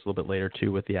talk about this a little bit later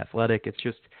too with The Athletic. It's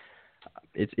just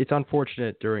it's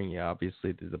unfortunate during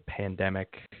obviously the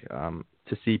pandemic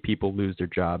to see people lose their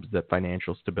jobs, that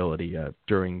financial stability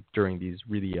during these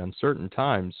really uncertain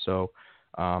times. So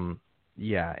and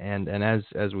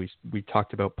as we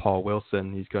talked about Paul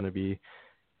Wilson, he's going to be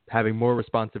having more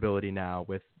responsibility now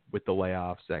with the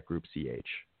layoffs at Group CH.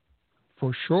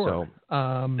 For sure.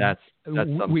 So that's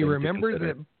something we remember to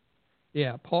consider. that.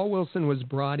 Yeah, Paul Wilson was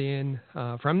brought in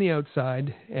from the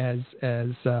outside as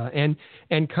and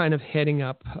kind of heading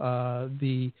up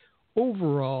the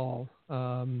overall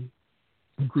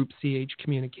Group CH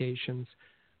communications.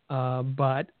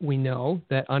 But we know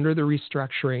that under the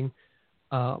restructuring,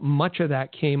 much of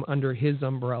that came under his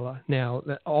umbrella. Now,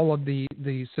 all of the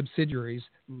subsidiaries,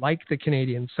 like the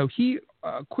Canadians, so he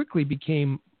quickly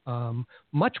became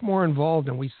much more involved,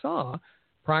 and we saw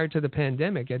prior to the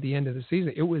pandemic, at the end of the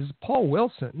season, it was Paul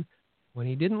Wilson, when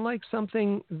he didn't like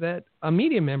something that a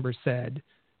media member said,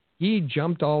 he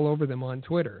jumped all over them on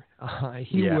Twitter.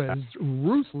 He was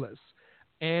ruthless.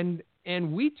 And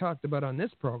we talked about on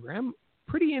this program,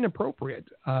 pretty inappropriate.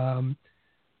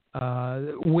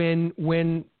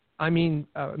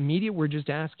 Media were just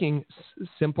asking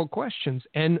simple questions.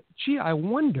 And, I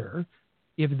wonder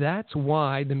if that's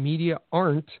why the media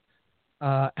aren't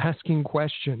asking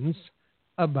questions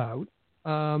about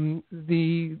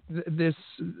this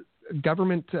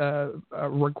government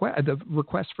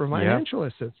request for financial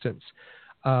assistance.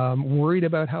 Worried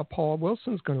about how Paul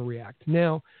Wilson's going to react.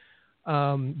 Now,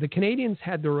 the Canadians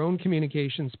had their own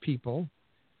communications people.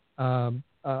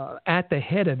 At the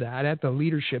head of that, at the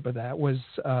leadership of that, was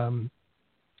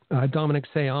Dominic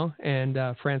Sayon and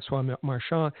Francois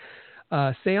Marchand.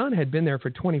 Sayon had been there for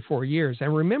 24 years.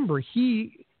 And remember,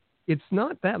 it's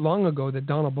not that long ago that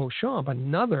Donald Beauchamp,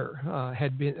 another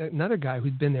guy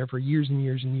who'd been there for years and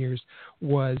years and years,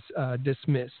 was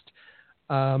dismissed.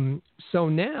 So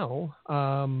now,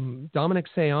 Dominic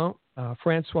Sayon,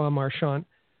 Francois Marchand,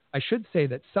 I should say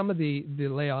that some of the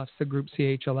layoffs the Group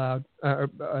CH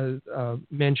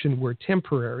mentioned were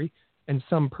temporary and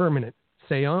some permanent.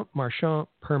 Sayon, Marchand,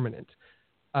 permanent.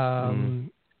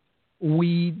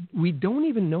 We don't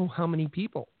even know how many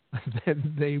people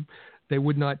they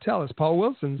would not tell us. Paul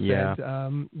Wilson said,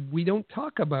 we don't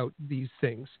talk about these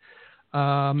things.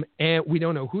 And we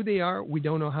don't know who they are. We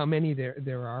don't know how many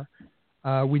there are.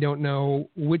 We don't know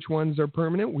which ones are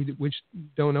permanent. We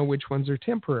don't know which ones are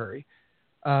temporary.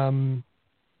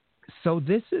 So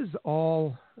this is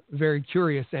all very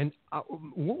curious. And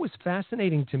what was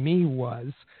fascinating to me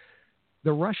was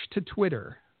the rush to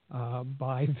Twitter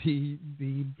by the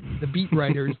beat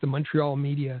writers, the Montreal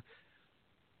media.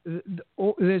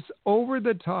 This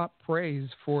over-the-top praise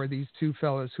for these two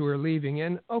fellas who are leaving.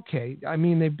 And, okay, I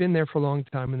mean, they've been there for a long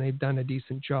time and they've done a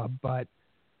decent job, but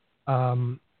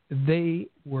they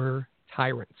were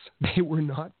tyrants. They were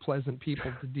not pleasant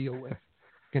people to deal with.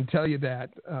 I can tell you that.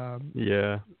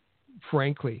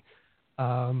 Frankly.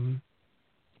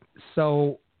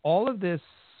 So all of this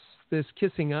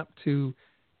kissing up to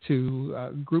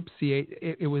Group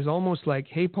C8, it was almost like,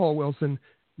 hey, Paul Wilson,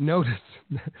 notice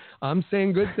I'm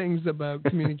saying good things about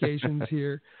communications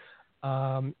here.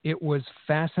 It was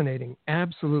fascinating,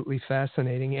 absolutely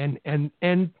fascinating,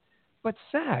 and but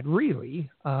sad, really,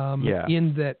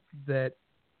 in that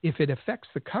if it affects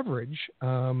the coverage,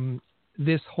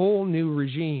 this whole new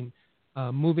regime,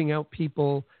 moving out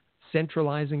people,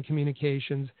 centralizing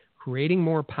communications, creating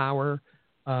more power,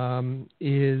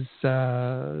 this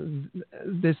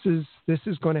is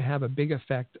going to have a big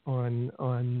effect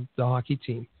on the hockey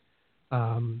team.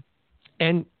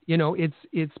 And you know,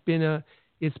 it's been a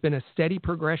steady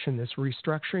progression, this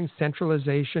restructuring,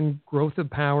 centralization, growth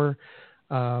of power.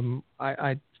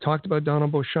 I talked about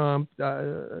Donald Beauchamp,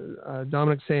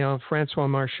 Dominic Sayon, Francois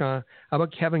Marchand. How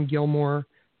about Kevin Gilmore,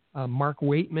 Mark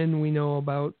Waitman? We know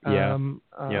about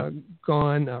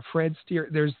gone. Fred Steer.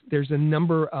 There's a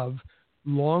number of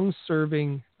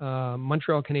long-serving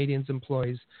Montreal Canadiens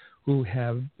employees who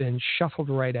have been shuffled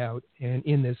right out, and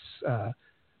in this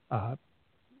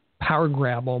power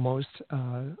grab almost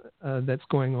that's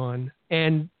going on.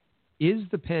 And is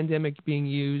the pandemic being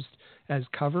used as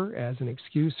cover, as an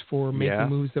excuse for making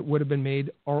moves that would have been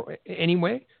made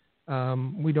anyway?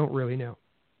 We don't really know.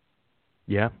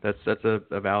 Yeah, that's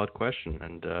a valid question,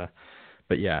 and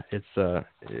but yeah, it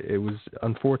was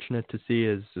unfortunate to see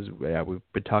as we've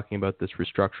been talking about this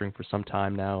restructuring for some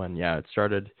time now, and it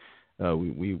started.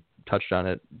 We touched on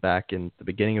it back in the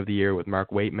beginning of the year with Mark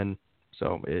Waitman,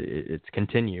 so it's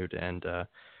continued, and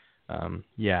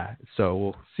so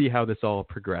we'll see how this all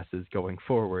progresses going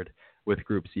forward with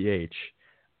Group CH.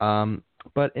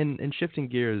 But in shifting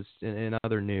gears in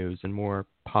other news and more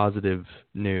positive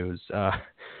news,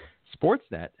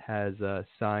 Sportsnet has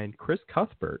signed Chris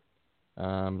Cuthbert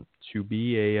to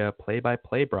be a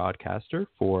play-by-play broadcaster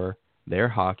for their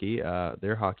hockey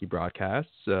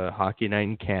broadcasts. Hockey Night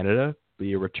in Canada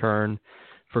be a return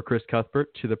for Chris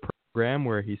Cuthbert to the program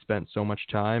where he spent so much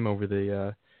time over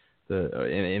in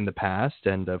the past,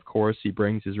 and of course he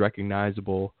brings his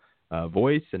recognizable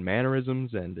voice and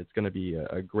mannerisms, and it's going to be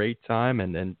a great time.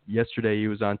 And yesterday he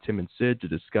was on Tim and Sid to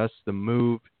discuss the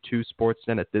move to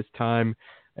Sportsnet at this time.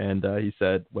 And he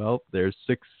said, well, there's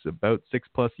about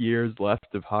 6+ years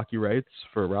left of hockey rights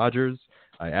for Rogers.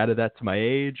 I added that to my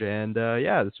age, and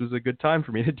this was a good time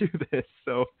for me to do this.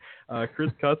 So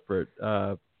Chris Cuthbert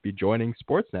be joining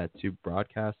Sportsnet to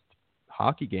broadcast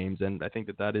hockey games, and I think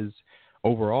that is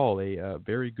overall a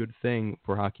very good thing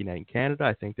for Hockey Night in Canada.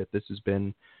 I think that this has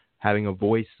been having a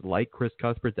voice like Chris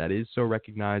Cuthbert that is so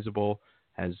recognizable,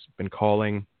 has been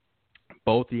calling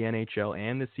both the NHL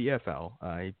and the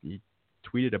CFL. He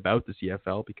tweeted about the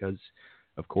CFL because,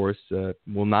 of course,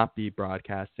 will not be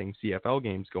broadcasting CFL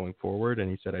games going forward. And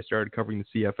he said, I started covering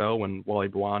the CFL when Wally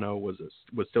Buono was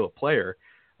still a player.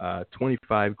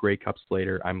 25 Grey Cups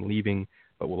later, I'm leaving,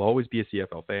 but will always be a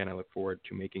CFL fan. I look forward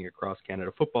to making a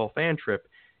cross-Canada football fan trip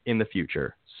in the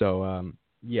future. So,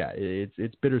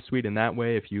 it's bittersweet in that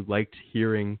way if you liked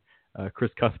hearing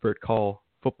Chris Cuthbert call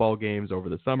football games over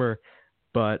the summer.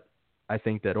 But I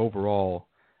think that overall,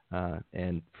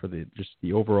 and for the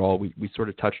overall, we sort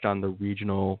of touched on the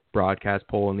regional broadcast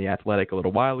poll in The Athletic a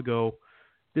little while ago.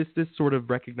 This sort of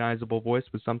recognizable voice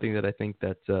was something that I think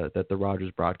that the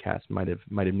Rogers broadcast might have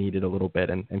needed a little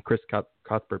bit, and Chris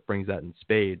Cuthbert brings that in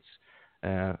spades.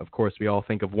 Of course, we all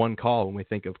think of one call when we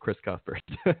think of Chris Cuthbert.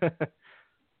 On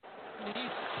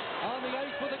the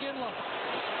ice with Iginla.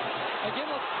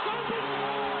 Iginla scores!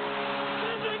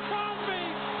 Sidney Crosby,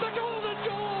 the golden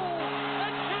goal,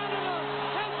 and Canada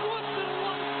has once in a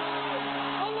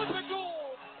lifetime Olympic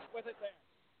gold with it there.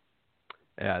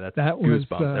 Yeah, that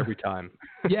goosebumps was, every time.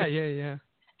 Yeah.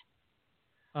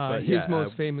 His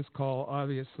most famous call,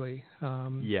 obviously.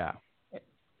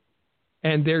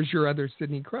 And there's your other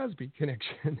Sidney Crosby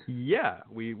connection. Yeah,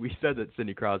 we said that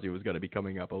Sidney Crosby was going to be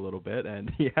coming up a little bit, and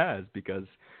he has, because,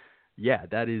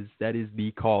 that is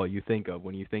the call you think of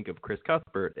when you think of Chris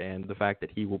Cuthbert, and the fact that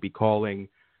he will be calling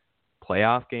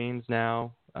playoff games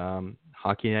now,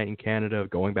 Hockey Night in Canada,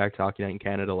 going back to Hockey Night in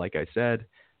Canada, like I said,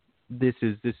 this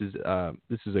is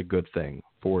a good thing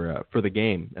for the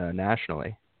game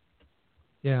nationally.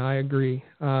 Yeah, I agree.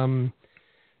 And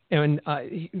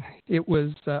it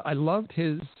was I loved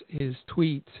his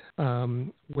tweet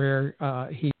where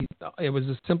it was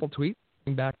a simple tweet,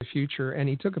 Back to the Future, and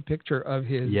he took a picture of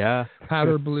his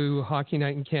powder blue Hockey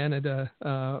Night in Canada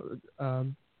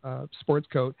sports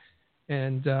coat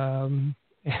and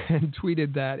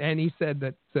tweeted that, and he said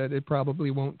that it probably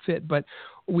won't fit, but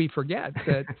we forget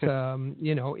that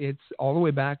it's all the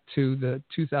way back to the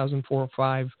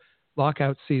 2004-05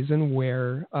 lockout season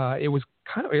where it was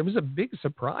a big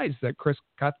surprise that Chris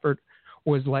Cuthbert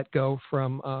was let go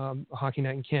from Hockey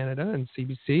Night in Canada and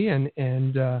CBC,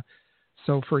 and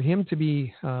so for him to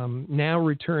be now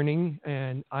returning,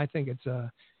 and I think it's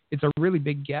a really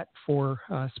big get for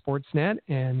Sportsnet,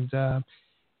 and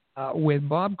with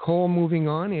Bob Cole moving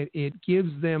on, it gives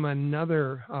them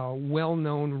another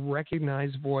well-known,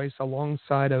 recognized voice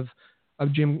alongside of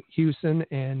Jim Hughson,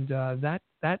 and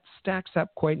that stacks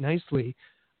up quite nicely.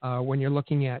 When you're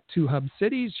looking at two hub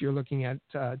cities, you're looking at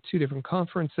two different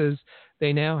conferences.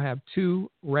 They now have two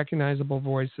recognizable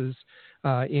voices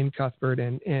in Cuthbert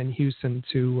and Hughson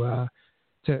to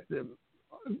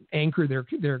anchor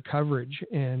their coverage,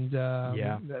 and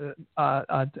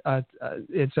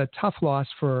it's a tough loss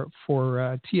for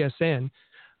TSN,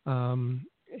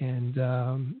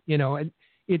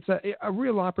 it's a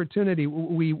real opportunity.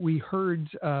 We heard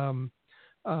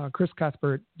Chris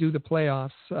Cuthbert do the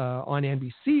playoffs on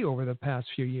NBC over the past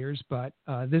few years, but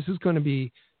this is going to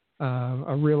be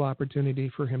a real opportunity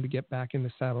for him to get back in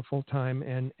the saddle full time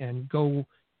and go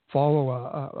follow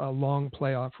a long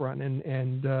playoff run,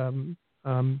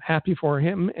 and happy for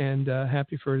him, and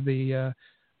happy for the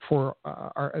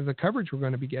coverage we're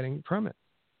going to be getting from it.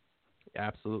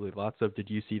 Absolutely. Lots of did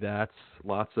you see that?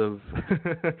 Lots of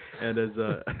and as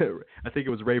I think it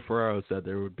was Ray Ferraro said,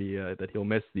 there would be that he'll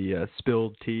miss the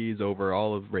spilled teas over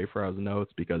all of Ray Ferraro's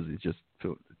notes because he's just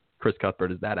Chris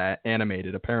Cuthbert is that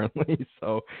animated apparently.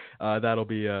 So that'll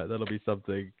be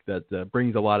something that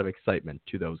brings a lot of excitement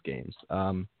to those games.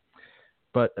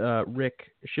 But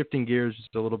Rick, shifting gears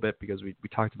just a little bit because we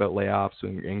talked about layoffs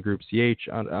in Group CH.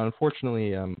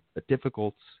 Unfortunately, a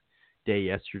difficult day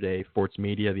yesterday. Sports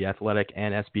media, The Athletic,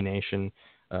 and SB Nation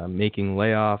making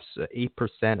layoffs.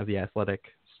 8% of the Athletic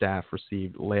staff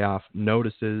received layoff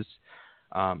notices.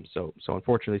 So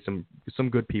unfortunately, some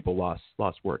good people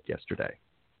lost work yesterday.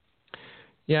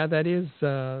 Yeah, that is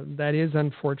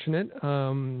unfortunate.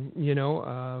 Sean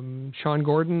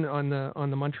Gordon on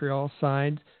the Montreal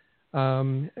side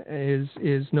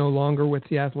is no longer with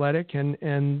the Athletic,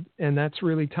 and that's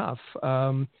really tough.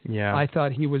 I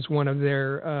thought he was one of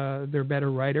their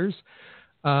better writers.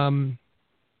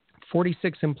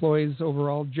 46 employees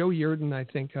overall. Joe Yerdon, I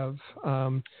think of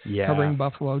covering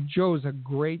Buffalo. Joe's has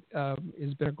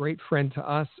been a great friend to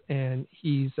us, and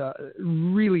he's a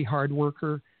really hard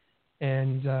worker.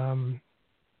 And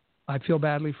I feel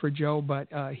badly for Joe, but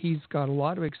he's got a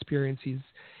lot of experience.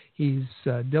 He's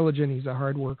diligent. He's a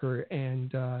hard worker,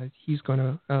 and he's going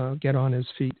to get on his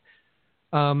feet.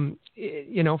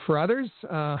 For others,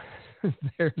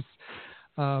 there's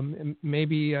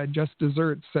maybe just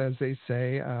desserts, as they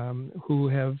say, who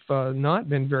have not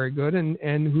been very good,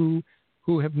 and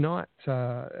who have not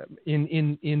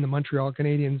in the Montreal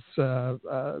Canadiens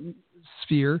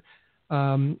sphere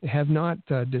have not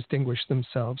distinguished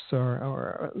themselves,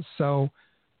 so.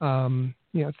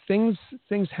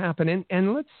 Things happen,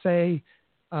 and let's say,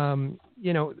 the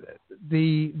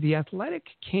Athletic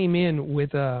came in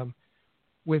with a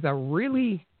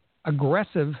really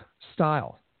aggressive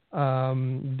style.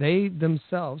 They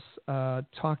themselves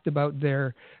talked about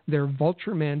their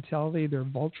vulture mentality, their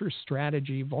vulture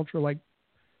strategy, vulture-like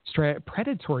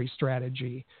predatory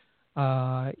strategy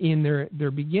in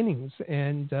their beginnings.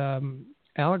 And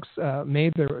Alex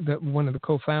May, one of the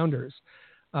co-founders,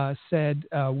 said,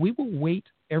 we will wait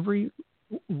every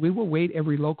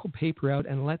local paper out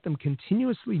and let them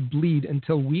continuously bleed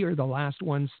until we are the last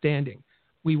ones standing.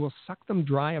 We will suck them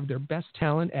dry of their best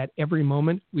talent at every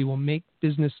moment. We will make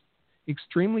business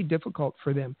extremely difficult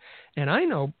for them. And I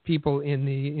know people in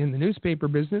the newspaper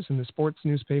business, in the sports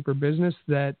newspaper business,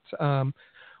 that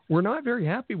were not very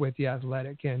happy with the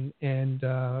Athletic, and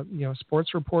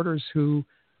sports reporters who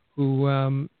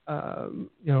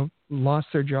lost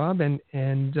their job, and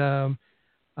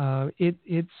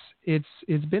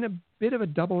it's been a bit of a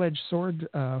double-edged sword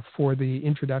for the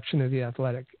introduction of the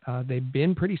Athletic. They've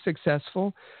been pretty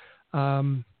successful,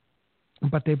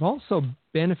 but they've also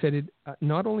benefited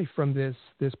not only from this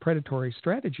predatory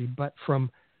strategy, but from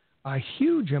a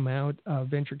huge amount of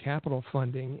venture capital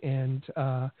funding, and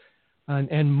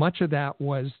much of that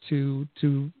was to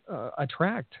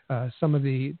attract some of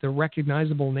the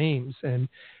recognizable names. And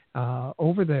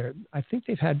over there, I think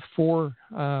they've had 4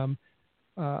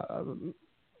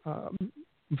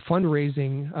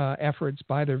 fundraising efforts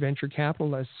by their venture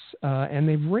capitalists, and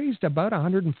they've raised about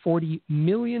 $140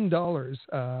 million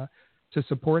to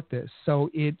support this. So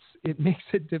it makes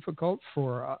it difficult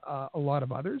for a lot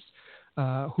of others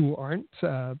who aren't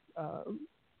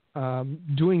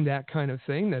doing that kind of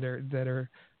thing, that are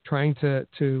trying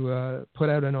to put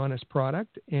out an honest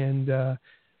product. And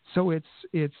so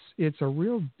it's a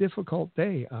real difficult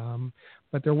day.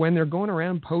 But when they're going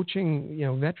around poaching,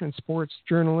 veteran sports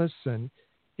journalists and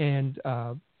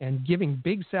giving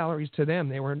big salaries to them,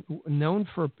 they were known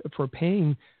for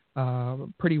paying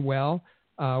pretty well.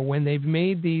 When they've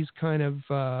made these kind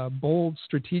of bold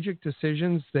strategic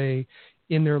decisions,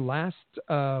 in their last,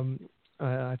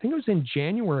 I think it was in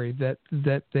January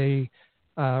that they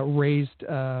raised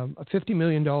 $50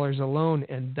 million alone,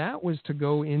 and that was to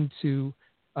go into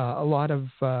a lot of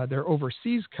their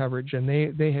overseas coverage, and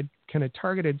they had kind of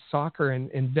targeted soccer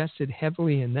and invested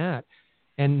heavily in that.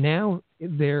 And now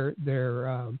their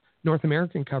North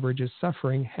American coverage is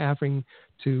suffering, having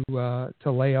to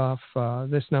lay off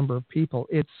this number of people.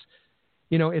 It's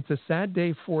a sad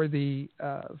day for the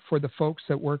folks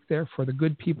that work there, for the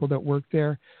good people that work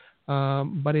there.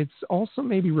 But it's also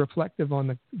maybe reflective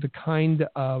on the kind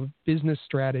of business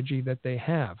strategy that they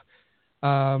have.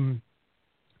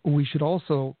 We should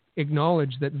also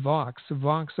acknowledge that Vox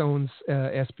owns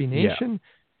SB Nation,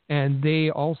 and they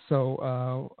also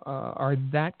are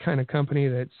that kind of company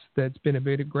that's been a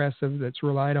bit aggressive, that's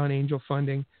relied on angel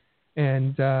funding,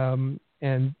 and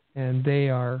they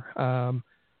are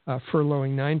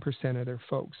furloughing 9% of their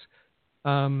folks.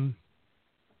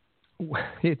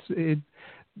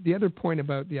 The other point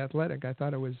about The Athletic, I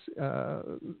thought it was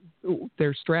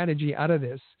their strategy out of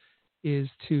this is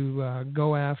to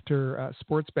go after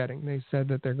sports betting. They said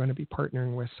that they're going to be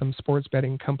partnering with some sports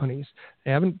betting companies.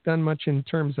 They haven't done much in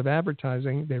terms of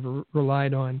advertising. They've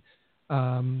relied on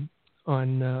the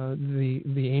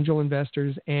angel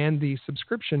investors and the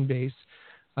subscription base.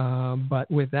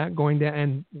 But with that going down,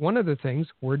 and one of the things,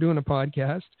 we're doing a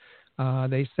podcast.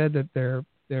 They said that their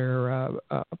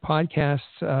podcast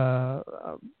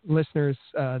listeners,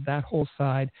 that whole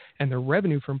side, and their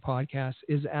revenue from podcasts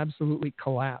is absolutely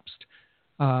collapsed.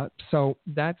 So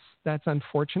that's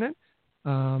unfortunate.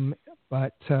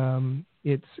 But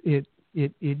it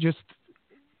just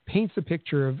paints a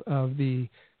picture of the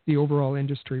overall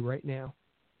industry right now.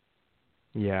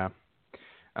 Yeah.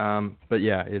 But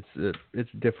yeah, it's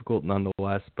difficult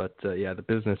nonetheless. But yeah, the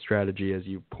business strategy, as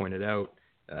you pointed out,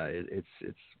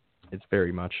 it's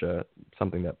very much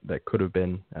something that could have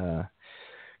been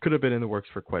in the works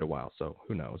for quite a while. So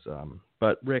who knows?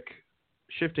 But Rick,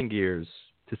 shifting gears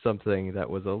to something that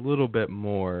was a little bit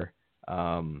more,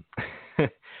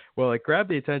 well, it grabbed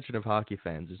the attention of hockey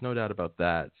fans. There's no doubt about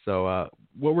that. So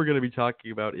what we're going to be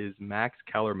talking about is Max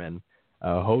Kellerman,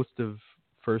 host of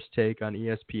First Take on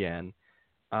ESPN.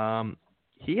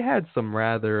 He had some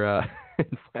rather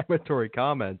inflammatory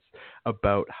comments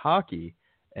about hockey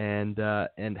and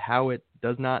how it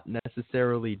does not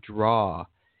necessarily draw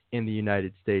in the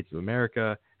United States of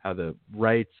America, how the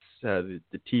rights, the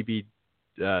TV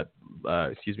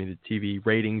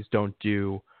ratings don't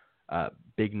do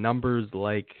big numbers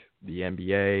like the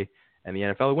NBA and the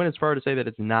NFL. It went as far to say that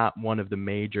it's not one of the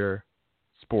major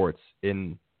sports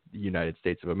in the United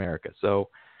States of America. So,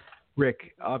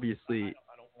 Rick, obviously,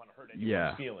 I don't want to hurt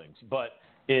anyone's feelings, but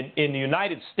in the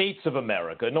United States of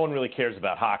America, no one really cares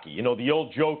about hockey. The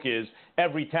old joke is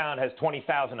every town has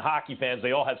 20,000 hockey fans.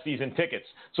 They all have season tickets.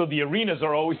 So the arenas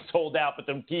are always sold out, but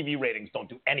the TV ratings don't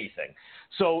do anything.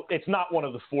 So it's not one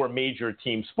of the 4 major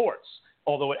team sports,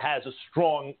 although it has a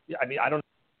strong, I don't.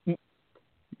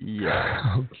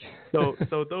 Yeah. So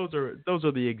those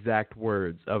are the exact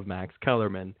words of Max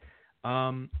Kellerman.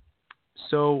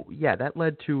 So, yeah, that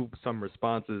led to some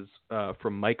responses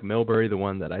from Mike Milbury, the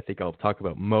one that I think I'll talk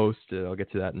about most. I'll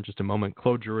get to that in just a moment.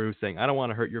 Claude Giroux saying, I don't want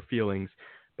to hurt your feelings,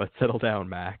 but settle down,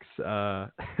 Max. EJ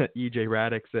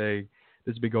Raddick saying,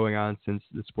 this has been going on since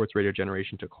the sports radio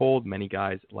generation took hold. Many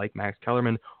guys like Max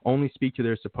Kellerman only speak to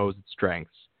their supposed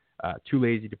strengths. Too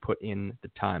lazy to put in the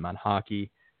time on hockey,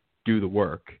 do the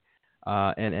work.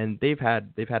 And they've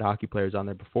had hockey players on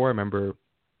there before. I remember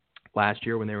last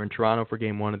year when they were in Toronto for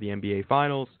Game 1 of the NBA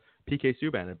Finals, PK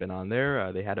Subban had been on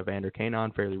there. They had Evander Kane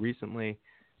on fairly recently.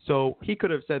 So he could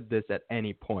have said this at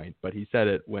any point, but he said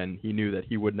it when he knew that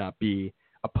he would not be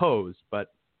opposed.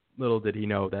 But little did he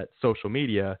know that social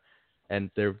media And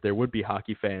there would be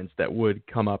hockey fans that would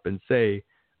come up and say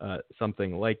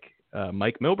something like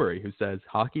Mike Milbury, who says,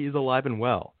 "Hockey is alive and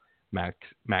well, Max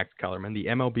Kellerman. The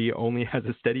MLB only has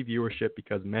a steady viewership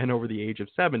because men over the age of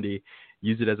 70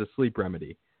 use it as a sleep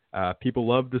remedy. People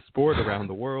love the sport around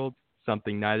the world,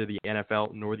 something neither the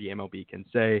NFL nor the MLB can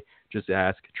say. Just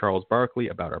ask Charles Barkley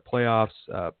about our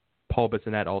playoffs." Paul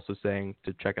Bissonnette also saying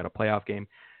to check out a playoff game.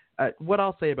 What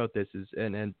I'll say about this is,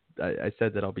 and I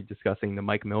said that I'll be discussing the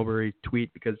Mike Milbury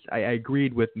tweet because I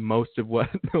agreed with most of what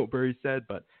Milbury said,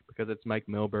 but because it's Mike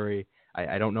Milbury,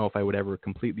 I don't know if I would ever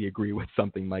completely agree with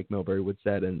something Mike Milbury would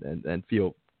said and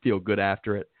feel good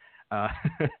after it.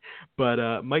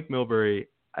 But Mike Milbury,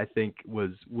 I think,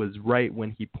 was right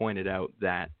when he pointed out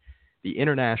that the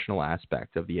international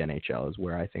aspect of the NHL is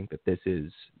where I think that this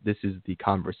is the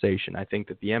conversation. I think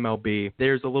that the MLB,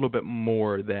 there's a little bit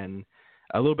more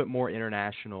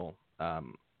international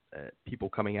people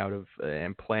coming out of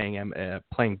and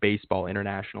playing baseball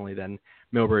internationally than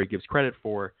Milbury gives credit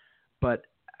for. But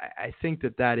I think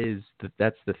that's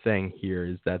the thing here,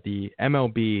 is that the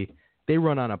MLB, they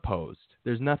run unopposed.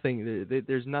 There's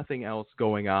nothing else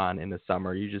going on in the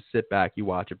summer. You just sit back, you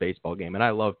watch a baseball game, and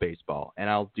I love baseball, and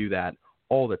I'll do that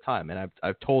all the time. And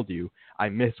I've told you I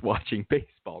miss watching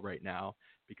baseball right now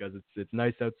because it's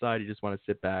nice outside. You just want to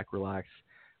sit back, relax,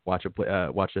 watch a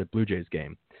Blue Jays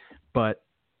game. But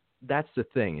that's the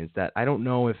thing, is that I don't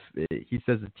know if he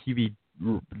says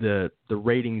the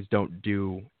ratings don't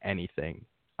do anything.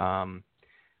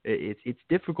 It's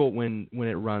difficult when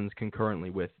it runs concurrently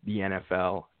with the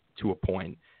NFL to a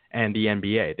point, and the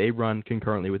NBA. They run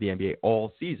concurrently with the NBA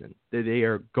all season. They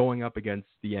are going up against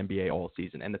the NBA all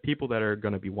season, and the people that are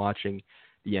going to be watching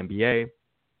the NBA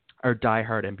are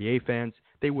diehard NBA fans.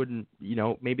 They wouldn't,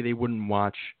 maybe they wouldn't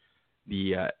watch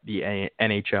the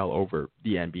NHL over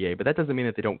the NBA, but that doesn't mean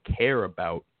that they don't care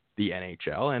about the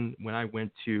NHL. And when I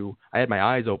had my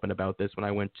eyes open about this when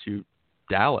I went to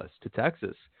Dallas, to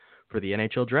Texas, for the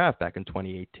NHL draft back in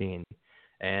 2018,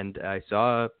 and I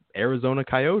saw Arizona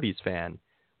Coyotes fan,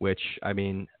 which, I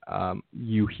mean,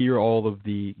 you hear all of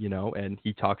the, and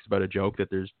he talks about a joke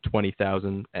that there's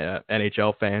 20,000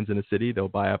 NHL fans in a city. They'll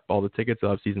buy up all the tickets.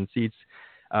 They'll have season seats.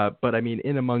 But, I mean,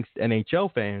 in amongst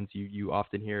NHL fans, you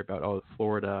often hear about,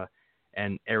 Florida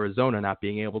and Arizona not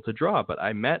being able to draw. But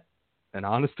I met an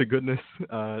honest-to-goodness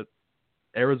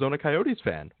Arizona Coyotes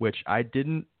fan, which I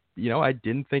didn't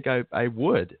think I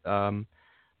would.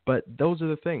 But those are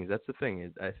the things. That's the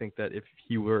thing. I think that if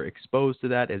he were exposed to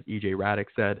that, as E.J. Raddick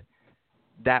said,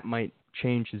 that might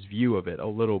change his view of it a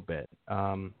little bit.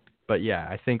 But, yeah,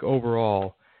 I think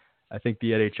overall, the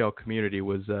NHL community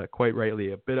was quite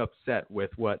rightly a bit upset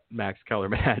with what Max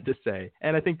Kellerman had to say.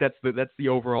 And I think that's the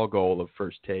overall goal of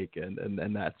First Take and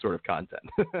that sort of content.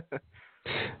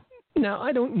 Now,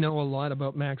 I don't know a lot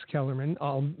about Max Kellerman,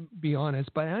 I'll be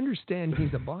honest, but I understand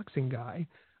he's a boxing guy.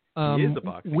 He is a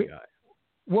boxing guy.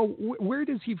 Well, where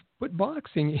does he put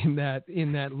boxing in that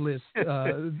list? Is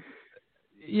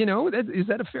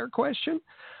that a fair question?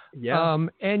 Yeah.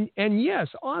 And yes,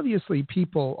 obviously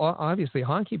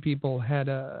hockey people had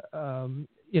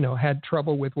had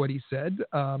trouble with what he said,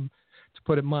 to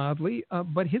put it mildly.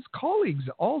 But his colleagues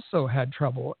also had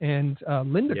trouble. And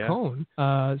Linda Cohn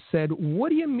said, "What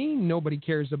do you mean nobody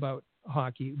cares about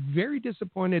hockey? Very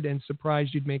disappointed and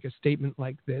surprised you'd make a statement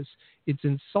like this. It's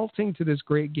insulting to this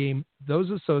great game,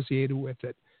 those associated with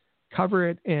it. Cover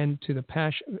it, and to the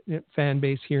passionate fan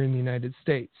base here in the United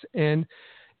States." And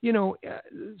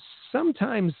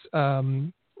sometimes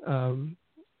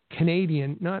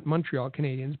Canadian, not Montreal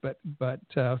Canadians, but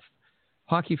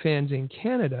hockey fans in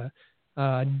Canada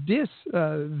diss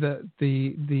that the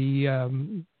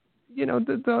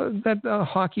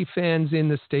hockey fans in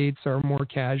the States are more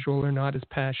casual or not as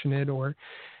passionate,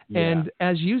 and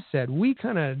as you said, we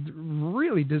kind of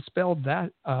really dispelled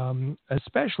that,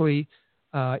 especially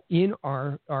in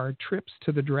our trips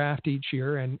to the draft each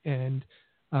year, and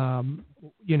we've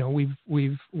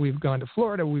gone to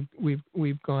Florida,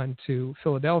 we've gone to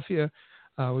Philadelphia,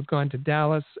 we've gone to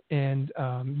Dallas, and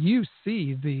you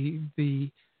see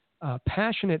the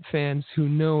passionate fans who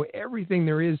know everything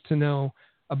there is to know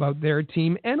about their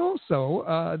team, and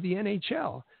also the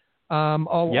NHL. I'll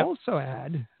also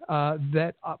add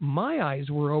that my eyes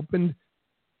were opened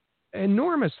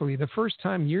enormously the first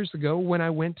time years ago when I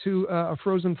went to a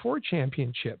Frozen Four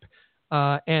championship,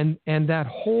 and that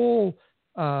whole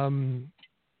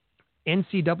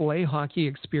NCAA hockey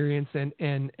experience,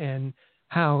 and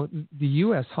how the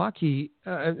U.S.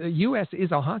 U.S.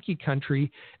 is a hockey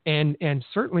country, and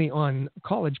certainly on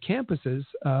college campuses,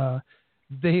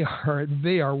 they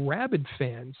are rabid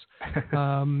fans.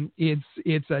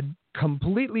 It's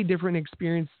completely different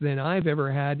experience than I've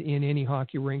ever had in any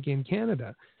hockey rink in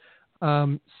Canada.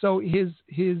 So his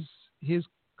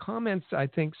comments, I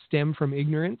think, stem from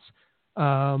ignorance,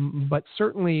 but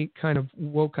certainly kind of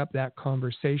woke up that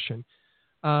conversation.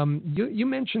 You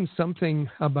mentioned something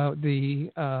about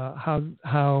the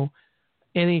how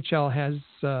NHL has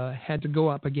had to go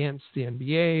up against the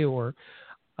NBA,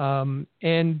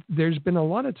 and there's been a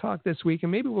lot of talk this week,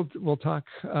 and maybe we'll talk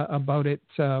about it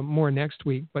more next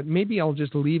week. But maybe I'll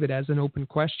just leave it as an open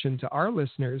question to our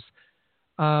listeners.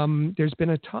 There's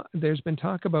been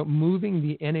talk about moving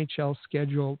the NHL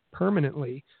schedule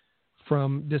permanently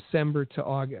from December to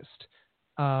August.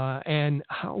 And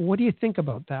what do you think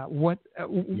about that?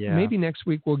 Maybe next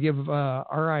week we'll give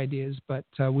our ideas, but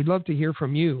we'd love to hear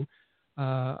from you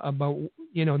about,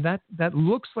 that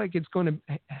looks like it's going to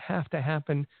have to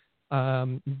happen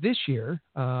this year.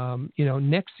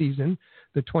 Next season,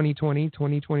 the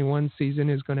 2020-2021 season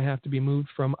is going to have to be moved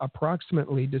from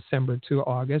approximately December to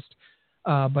August.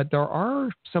 But there are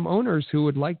some owners who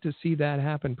would like to see that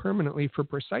happen permanently for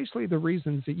precisely the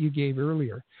reasons that you gave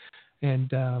earlier.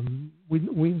 And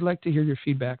we'd like to hear your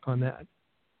feedback on that.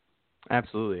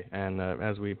 Absolutely. And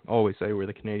as we always say, we're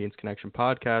the Canadians Connection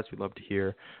podcast. We'd love to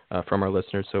hear from our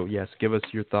listeners. So, yes, give us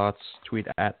your thoughts. Tweet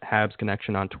at Habs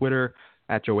Connection on Twitter,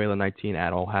 at Joella19,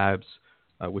 at All Habs,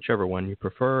 whichever one you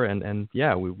prefer. And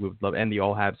we would love, and the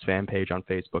All Habs fan page on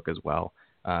Facebook as well.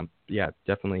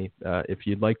 Definitely. If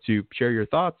you'd like to share your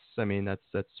thoughts, I mean,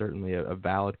 that's certainly a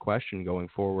valid question going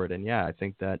forward. And I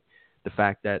think that the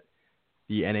fact that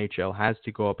the NHL has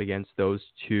to go up against those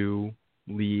two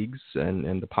leagues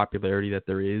and the popularity that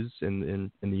there is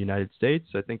in the United States,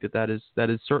 I think that is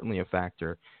certainly a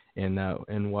factor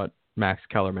in what Max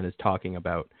Kellerman is talking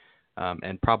about,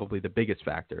 and probably the biggest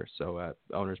factor. So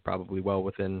owners probably well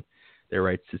within their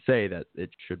rights to say that they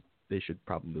should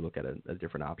probably look at a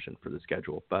different option for the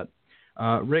schedule. But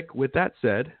Rick, with that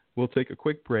said, we'll take a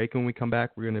quick break. And when we come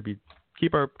back, we're going to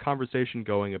keep our conversation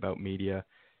going about media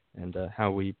and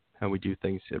how we do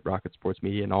things at Rocket Sports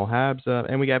Media and All Habs.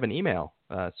 And we have an email.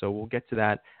 So we'll get to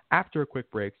that after a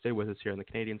quick break. Stay with us here on the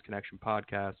Canadians Connection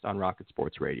podcast on Rocket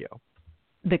Sports Radio.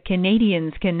 The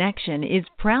Canadians Connection is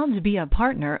proud to be a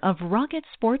partner of Rocket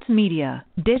Sports Media,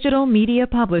 digital media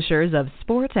publishers of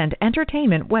sports and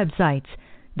entertainment websites.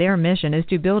 Their mission is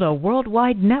to build a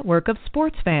worldwide network of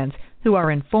sports fans who are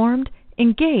informed,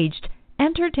 engaged,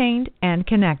 entertained, and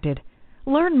connected.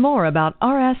 Learn more about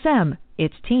RSM,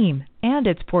 its team, and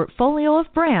its portfolio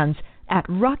of brands at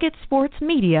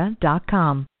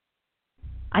rocketsportsmedia.com.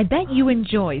 I bet you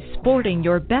enjoy sporting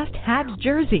your best Habs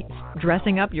jerseys,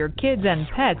 dressing up your kids and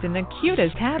pets in the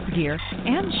cutest Habs gear,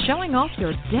 and showing off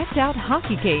your decked-out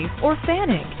hockey cave or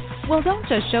fanning. Well, don't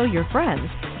just show your friends.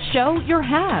 Show your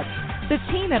Habs. The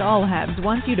team at All Habs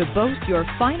wants you to boast your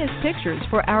finest pictures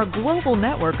for our global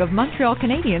network of Montreal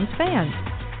Canadiens fans.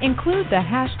 Include the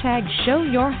hashtag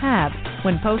 #ShowYourHabs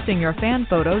when posting your fan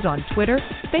photos on Twitter,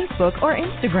 Facebook, or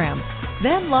Instagram.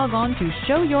 Then log on to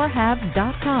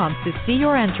showyourhabs.com to see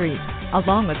your entries,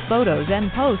 along with photos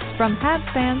and posts from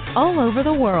Habs fans all over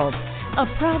the world. A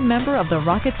proud member of the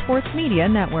Rocket Sports Media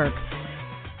Network.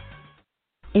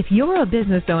 If you're a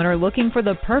business owner looking for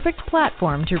the perfect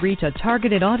platform to reach a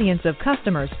targeted audience of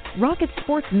customers, Rocket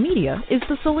Sports Media is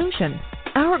the solution.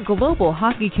 Our global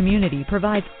hockey community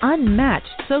provides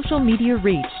unmatched social media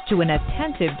reach to an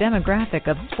attentive demographic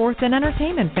of sports and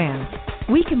entertainment fans.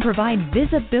 We can provide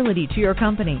visibility to your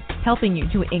company, helping you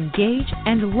to engage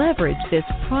and leverage this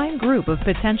prime group of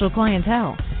potential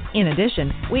clientele. In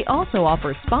addition, we also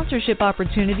offer sponsorship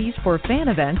opportunities for fan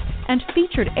events and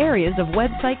featured areas of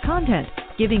website content,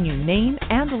 giving you name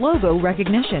and logo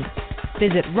recognition.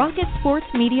 Visit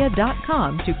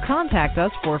rocketsportsmedia.com to contact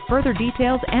us for further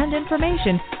details and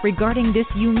information regarding this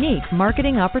unique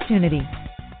marketing opportunity.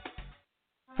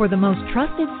 For the most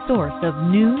trusted source of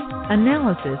news,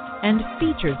 analysis, and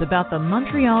features about the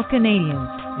Montreal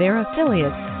Canadiens, their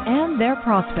affiliates, and their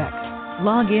prospects,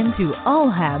 log in to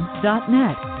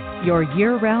allhabs.net, your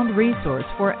year-round resource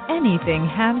for anything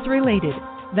Habs related.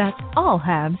 That's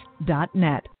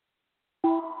allhabs.net.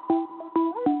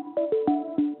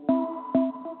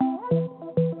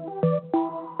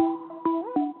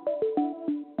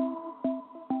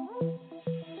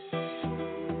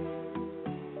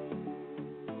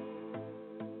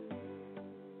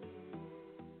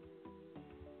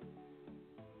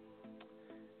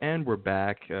 And we're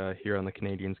back here on the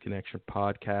Canadians Connection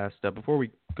podcast. Before we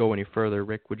go any further,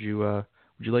 Rick, would you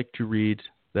like to read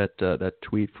that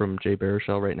tweet from Jay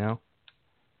Baruchel right now?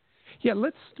 Yeah,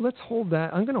 let's hold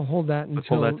that. I'm going to hold that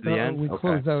until the end? We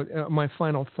close out my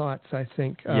final thoughts. I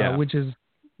think, which is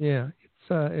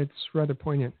it's rather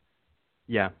poignant.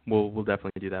 Yeah, we'll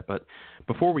definitely do that. But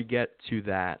before we get to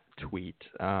that tweet,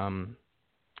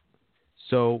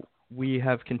 so we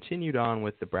have continued on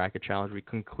with the bracket challenge. We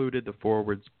concluded the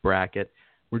forwards bracket.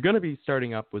 We're going to be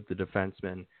starting up with the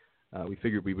defensemen. We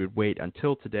figured we would wait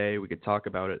until today. We could talk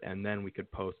about it, and then we could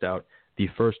post out the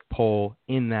first poll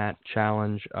in that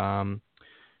challenge.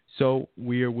 So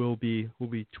we'll be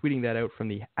tweeting that out from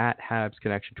the @Habs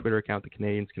Connection Twitter account, the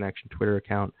Canadians Connection Twitter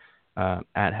account.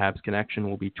 @Habs Connection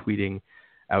will be tweeting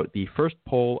out the first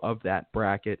poll of that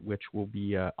bracket, which will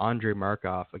be Andrei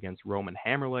Markov against Roman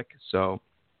Hamrlik. So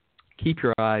keep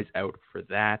your eyes out for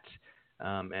that.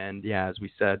 And yeah, as we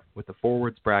said, with the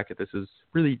forwards bracket, this has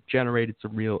really generated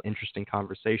some real interesting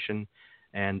conversation.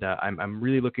 And I'm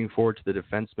really looking forward to the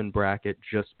defenseman bracket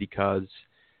just because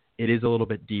it is a little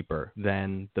bit deeper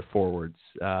than the forwards.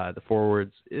 The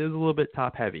forwards is a little bit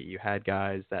top heavy. You had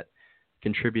guys that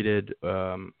contributed,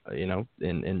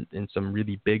 in some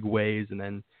really big ways, and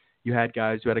then you had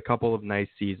guys who had a couple of nice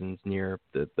seasons near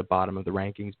the bottom of the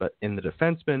rankings. But in the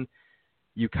defenseman,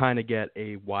 you kind of get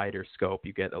a wider scope.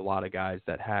 You get a lot of guys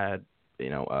that had,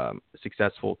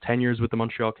 successful tenures with the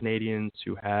Montreal Canadiens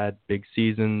who had big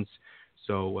seasons.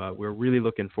 So we're really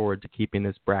looking forward to keeping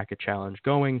this bracket challenge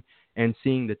going and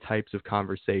seeing the types of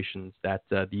conversations that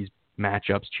these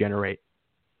matchups generate.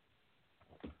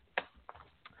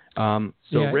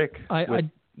 Rick,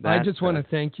 I just want to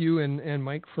thank you and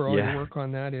Mike for all your work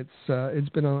on that. It's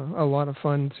been a lot of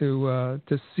fun to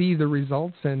see the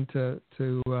results and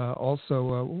to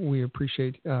also we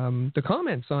appreciate the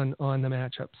comments on the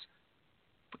matchups.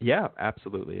 Yeah,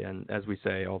 absolutely. And as we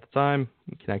say all the time,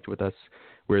 connect with us.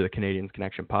 We're the Canadians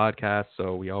Connection podcast,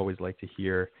 so we always like to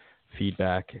hear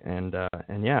feedback. And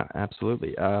yeah,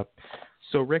 absolutely.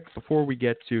 So, Rick, before we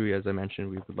get to, as I mentioned,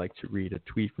 we would like to read a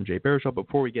tweet from Jay Baruchel.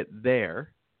 Before we get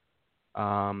there,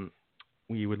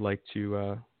 we would like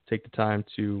to take the time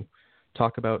to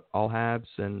talk about All Habs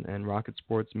and Rocket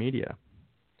Sports Media.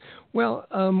 Well,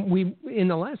 we in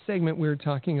the last segment we were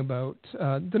talking about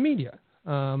the media,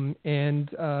 and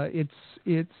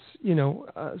it's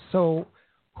so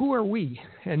who are we?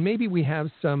 And maybe we have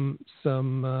some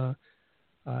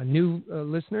new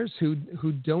listeners who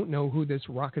don't know who this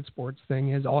Rocket Sports thing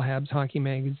is. All Habs Hockey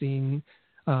Magazine,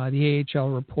 the AHL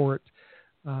Report,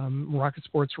 Rocket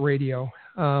Sports Radio,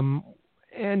 and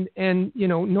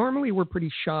normally we're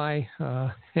pretty shy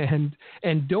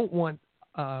and don't want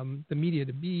the media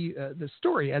to be the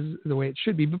story as the way it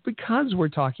should be. But because we're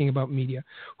talking about media,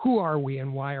 who are we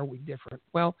and why are we different?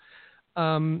 Well,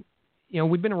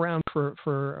 we've been around for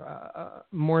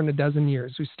more than a dozen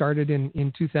years. We started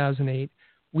in 2008.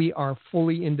 We are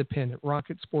fully independent.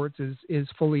 Rocket Sports is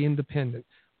fully independent.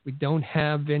 We don't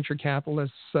have venture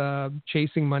capitalists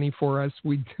chasing money for us.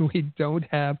 We don't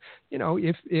have,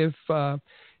 if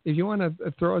you want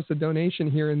to throw us a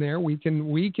donation here and there, we can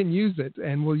use it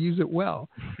and we'll use it well.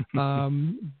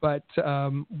 But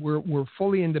we're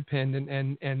fully independent,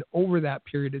 and over that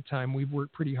period of time, we've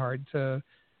worked pretty hard to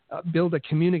build a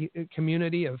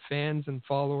community of fans and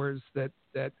followers that,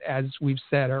 as we've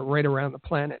said, are right around the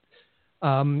planet.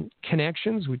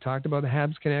 Connections. We talked about the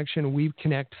Habs Connection. We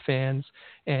connect fans,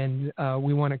 and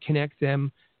we want to connect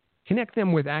them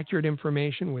with accurate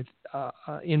information, with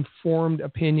informed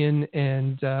opinion,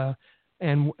 and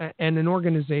an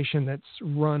organization that's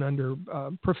run under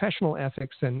professional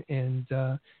ethics and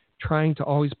trying to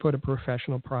always put a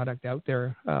professional product out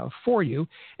there for you.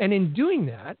 And in doing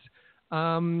that,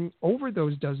 over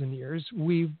those dozen years,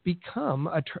 we've become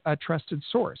a trusted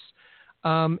source.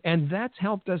 And that's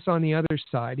helped us on the other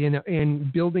side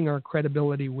in building our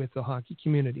credibility with the hockey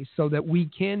community so that we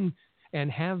can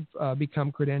and have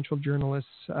become credentialed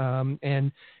journalists.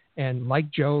 And like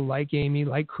Joe, like Amy,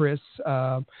 like Chris,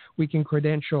 we can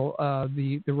credential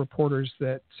the reporters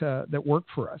that work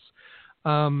for us.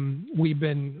 We've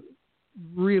been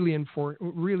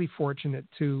really fortunate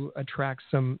to attract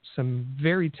some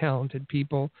very talented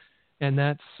people. And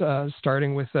that's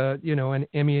starting with an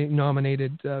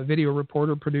Emmy-nominated video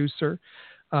reporter producer.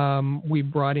 We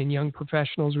brought in young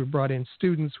professionals. We brought in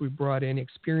students. We brought in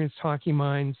experienced hockey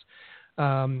minds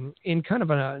in kind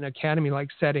of an academy-like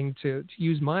setting to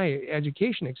use my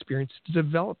education experience to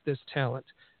develop this talent.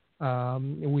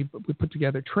 We put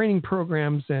together training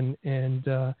programs, and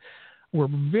we're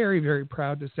very, very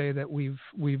proud to say that we've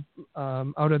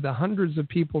out of the hundreds of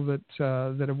people that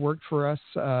have worked for us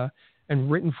and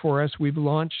written for us, we've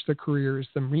launched the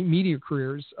media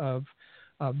careers of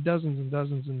dozens and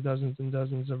dozens and dozens and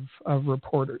dozens of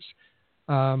reporters.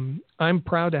 I'm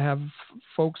proud to have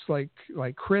folks like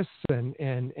Chris and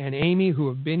Amy who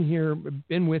have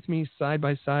been with me side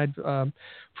by side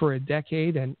for a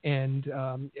decade,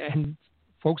 and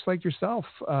folks like yourself,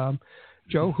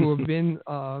 Joe, who have been,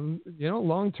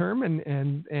 long term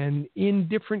and in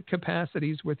different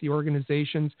capacities with the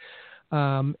organizations.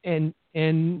 And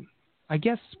I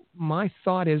guess my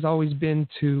thought has always been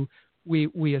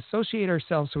we associate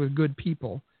ourselves with good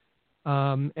people,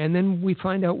 and then we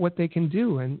find out what they can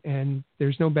do. And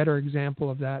there's no better example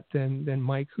of that than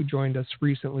Mike, who joined us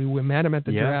recently. We met him at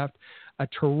the draft, a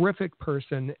terrific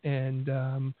person,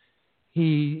 and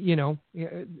he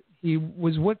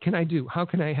was, what can I do? How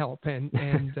can I help?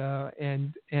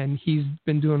 And he's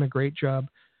been doing a great job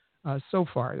so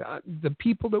far. The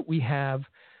people that we have,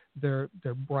 they're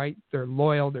bright, they're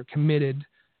loyal, they're committed,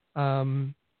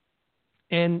 and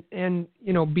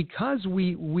because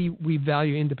we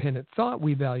value independent thought,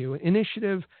 we value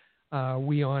initiative,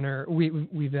 we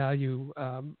value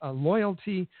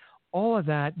loyalty. All of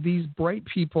that, these bright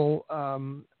people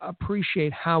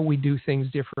appreciate how we do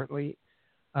things differently.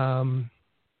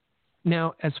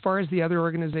 Now, as far as the other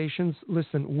organizations,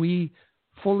 listen, we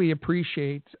fully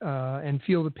appreciate and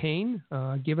feel the pain,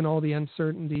 given all the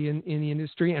uncertainty in the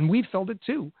industry, and we felt it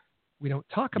too. We don't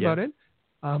talk about it,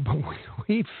 but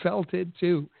we felt it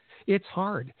too. It's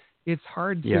hard. It's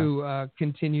hard to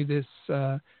continue this,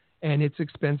 and it's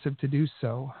expensive to do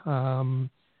so.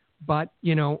 But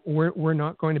we're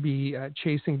not going to be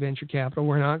chasing venture capital.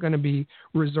 We're not going to be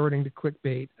resorting to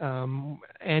clickbait,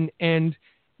 and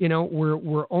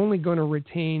we're only going to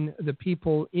retain the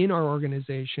people in our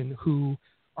organization who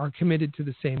are committed to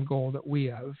the same goal that we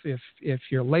have. If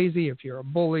you're lazy, if you're a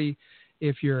bully,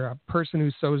 if you're a person who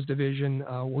sows division,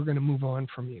 we're going to move on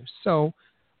from you. So,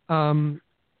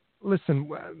 listen,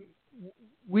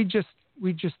 we just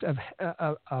are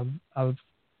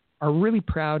really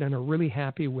proud and are really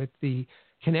happy with the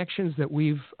connections that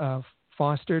we've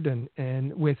fostered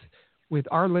and with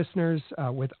our listeners,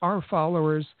 with our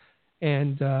followers.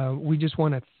 And we just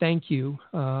want to thank you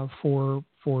for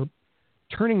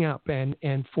turning up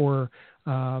and for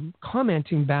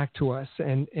commenting back to us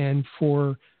and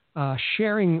for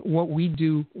sharing what we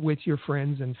do with your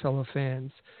friends and fellow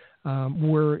fans.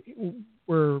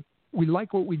 We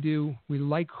like what we do. We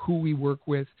like who we work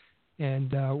with,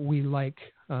 and we like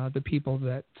the people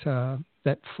that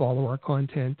follow our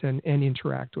content and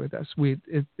interact with us.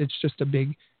 It's just a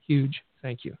big, huge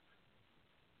thank you.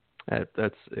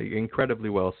 That's incredibly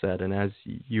well said. And as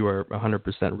you are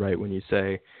 100% right when you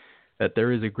say that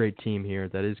there is a great team here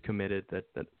that is committed, that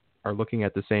are looking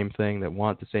at the same thing, that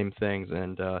want the same things.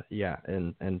 And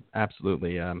and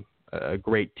absolutely a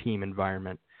great team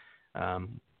environment.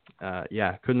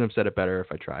 Couldn't have said it better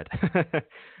if I tried.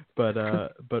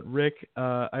 But Rick,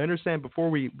 I understand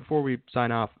before we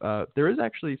sign off, there is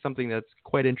actually something that's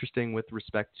quite interesting with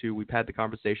respect to, we've had the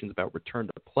conversations about return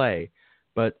to play,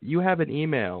 but you have an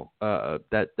email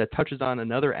that touches on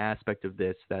another aspect of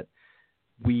this that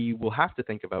we will have to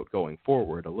think about going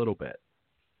forward a little bit.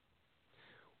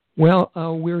 Well,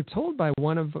 we were told by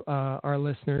one of our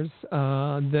listeners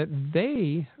that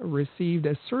they received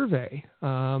a survey,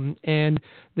 and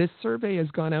this survey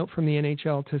has gone out from the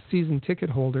NHL to season ticket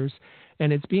holders,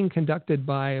 and it's being conducted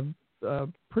by a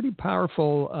pretty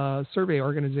powerful survey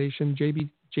organization,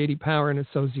 J.D. Power and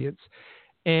Associates.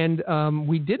 And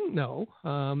we didn't know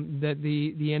that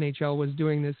the NHL was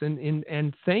doing this,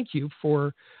 and thank you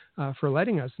for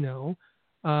letting us know.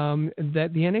 That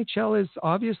the NHL is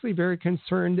obviously very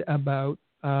concerned about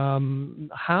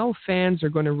how fans are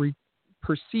going to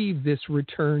perceive this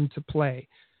return to play.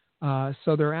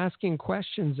 So they're asking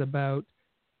questions about,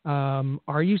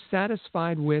 are you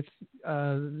satisfied with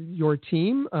your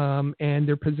team and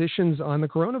their positions on the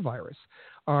coronavirus?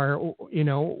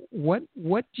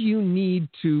 What do you need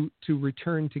to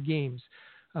return to games?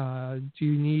 Do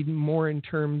you need more in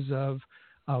terms of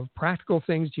practical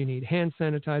things? Do you need hand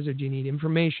sanitizer? Do you need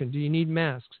information? Do you need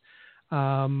masks?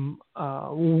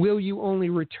 Will you only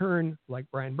return, like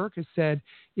Brian Burke has said,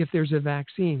 if there's a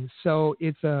vaccine? So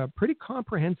it's a pretty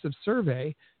comprehensive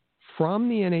survey from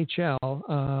the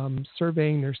NHL,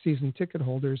 surveying their season ticket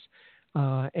holders,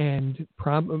 and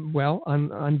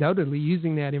undoubtedly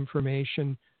using that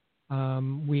information.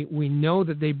 We know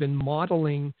that they've been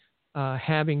modeling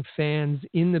having fans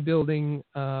in the building,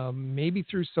 maybe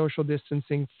through social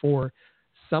distancing for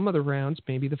some of the rounds,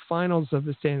 maybe the finals of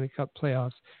the Stanley Cup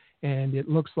playoffs. And it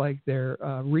looks like they're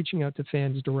reaching out to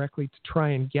fans directly to try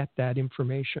and get that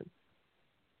information.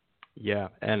 Yeah,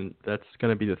 and that's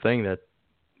going to be the thing that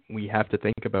we have to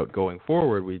think about going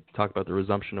forward. We talk about the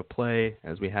resumption of play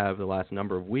as we have the last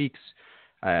number of weeks.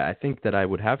 I think that I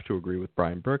would have to agree with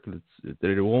Brian Burke that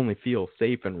it will only feel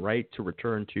safe and right to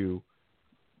return to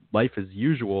life as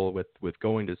usual with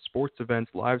going to sports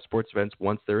events, live sports events,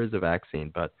 once there is a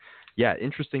vaccine. But yeah,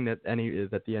 interesting that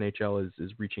the NHL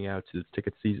is reaching out to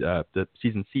the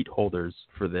season seat holders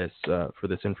for this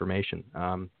information.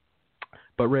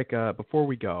 But Rick, before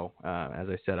we go, as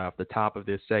I said off the top of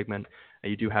this segment,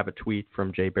 you do have a tweet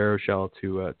from Jay Baruchel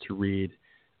to read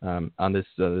on this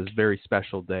very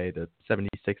special day, the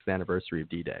 76th anniversary of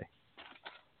D-Day.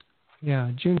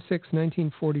 Yeah, June 6,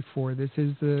 1944. This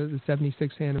is the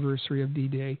 76th anniversary of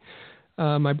D-Day.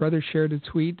 My brother shared a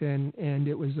tweet, and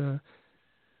it was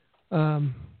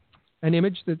an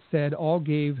image that said, "All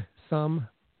gave some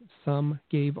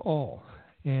gave all."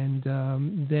 And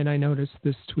then I noticed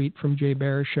this tweet from Jay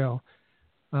Baruchel,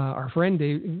 our friend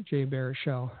Jay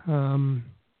Baruchel,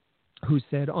 who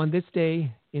said, "On this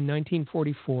day in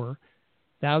 1944,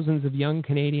 thousands of young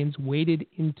Canadians waded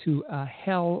into a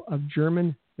hell of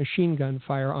German machine gun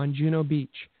fire on Juno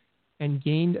Beach and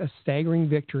gained a staggering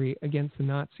victory against the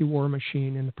Nazi war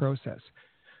machine in the process."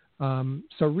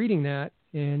 So reading that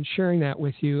and sharing that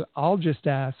with you, I'll just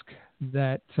ask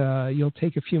that you'll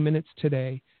take a few minutes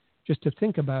today just to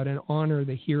think about and honor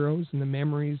the heroes and the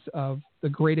memories of the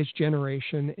greatest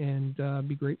generation and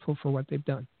be grateful for what they've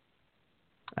done.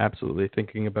 Absolutely.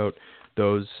 Thinking about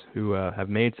those who have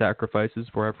made sacrifices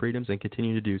for our freedoms and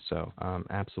continue to do so.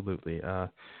 Absolutely.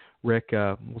 Rick,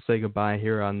 we'll say goodbye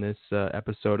here on this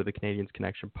episode of the Canadians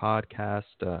Connection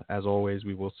podcast. As always,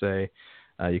 we will say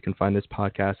you can find this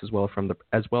podcast as well as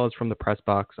from the Press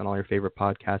Box on all your favorite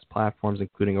podcast platforms,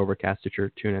 including Overcast,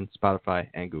 Stitcher, TuneIn, Spotify,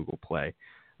 and Google Play.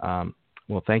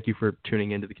 Well, thank you for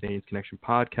tuning into the Canadians Connection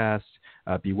podcast.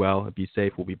 Be well, be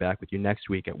safe. We'll be back with you next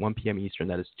week at 1 p.m. Eastern.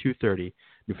 That is 2:30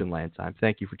 Newfoundland time.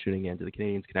 Thank you for tuning in to the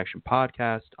Canadians Connection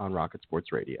podcast on Rocket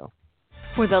Sports Radio.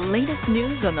 For the latest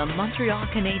news on the Montreal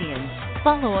Canadiens,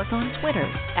 follow us on Twitter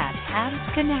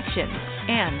 @HabsConnection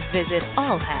and visit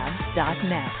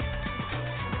allhabs.net.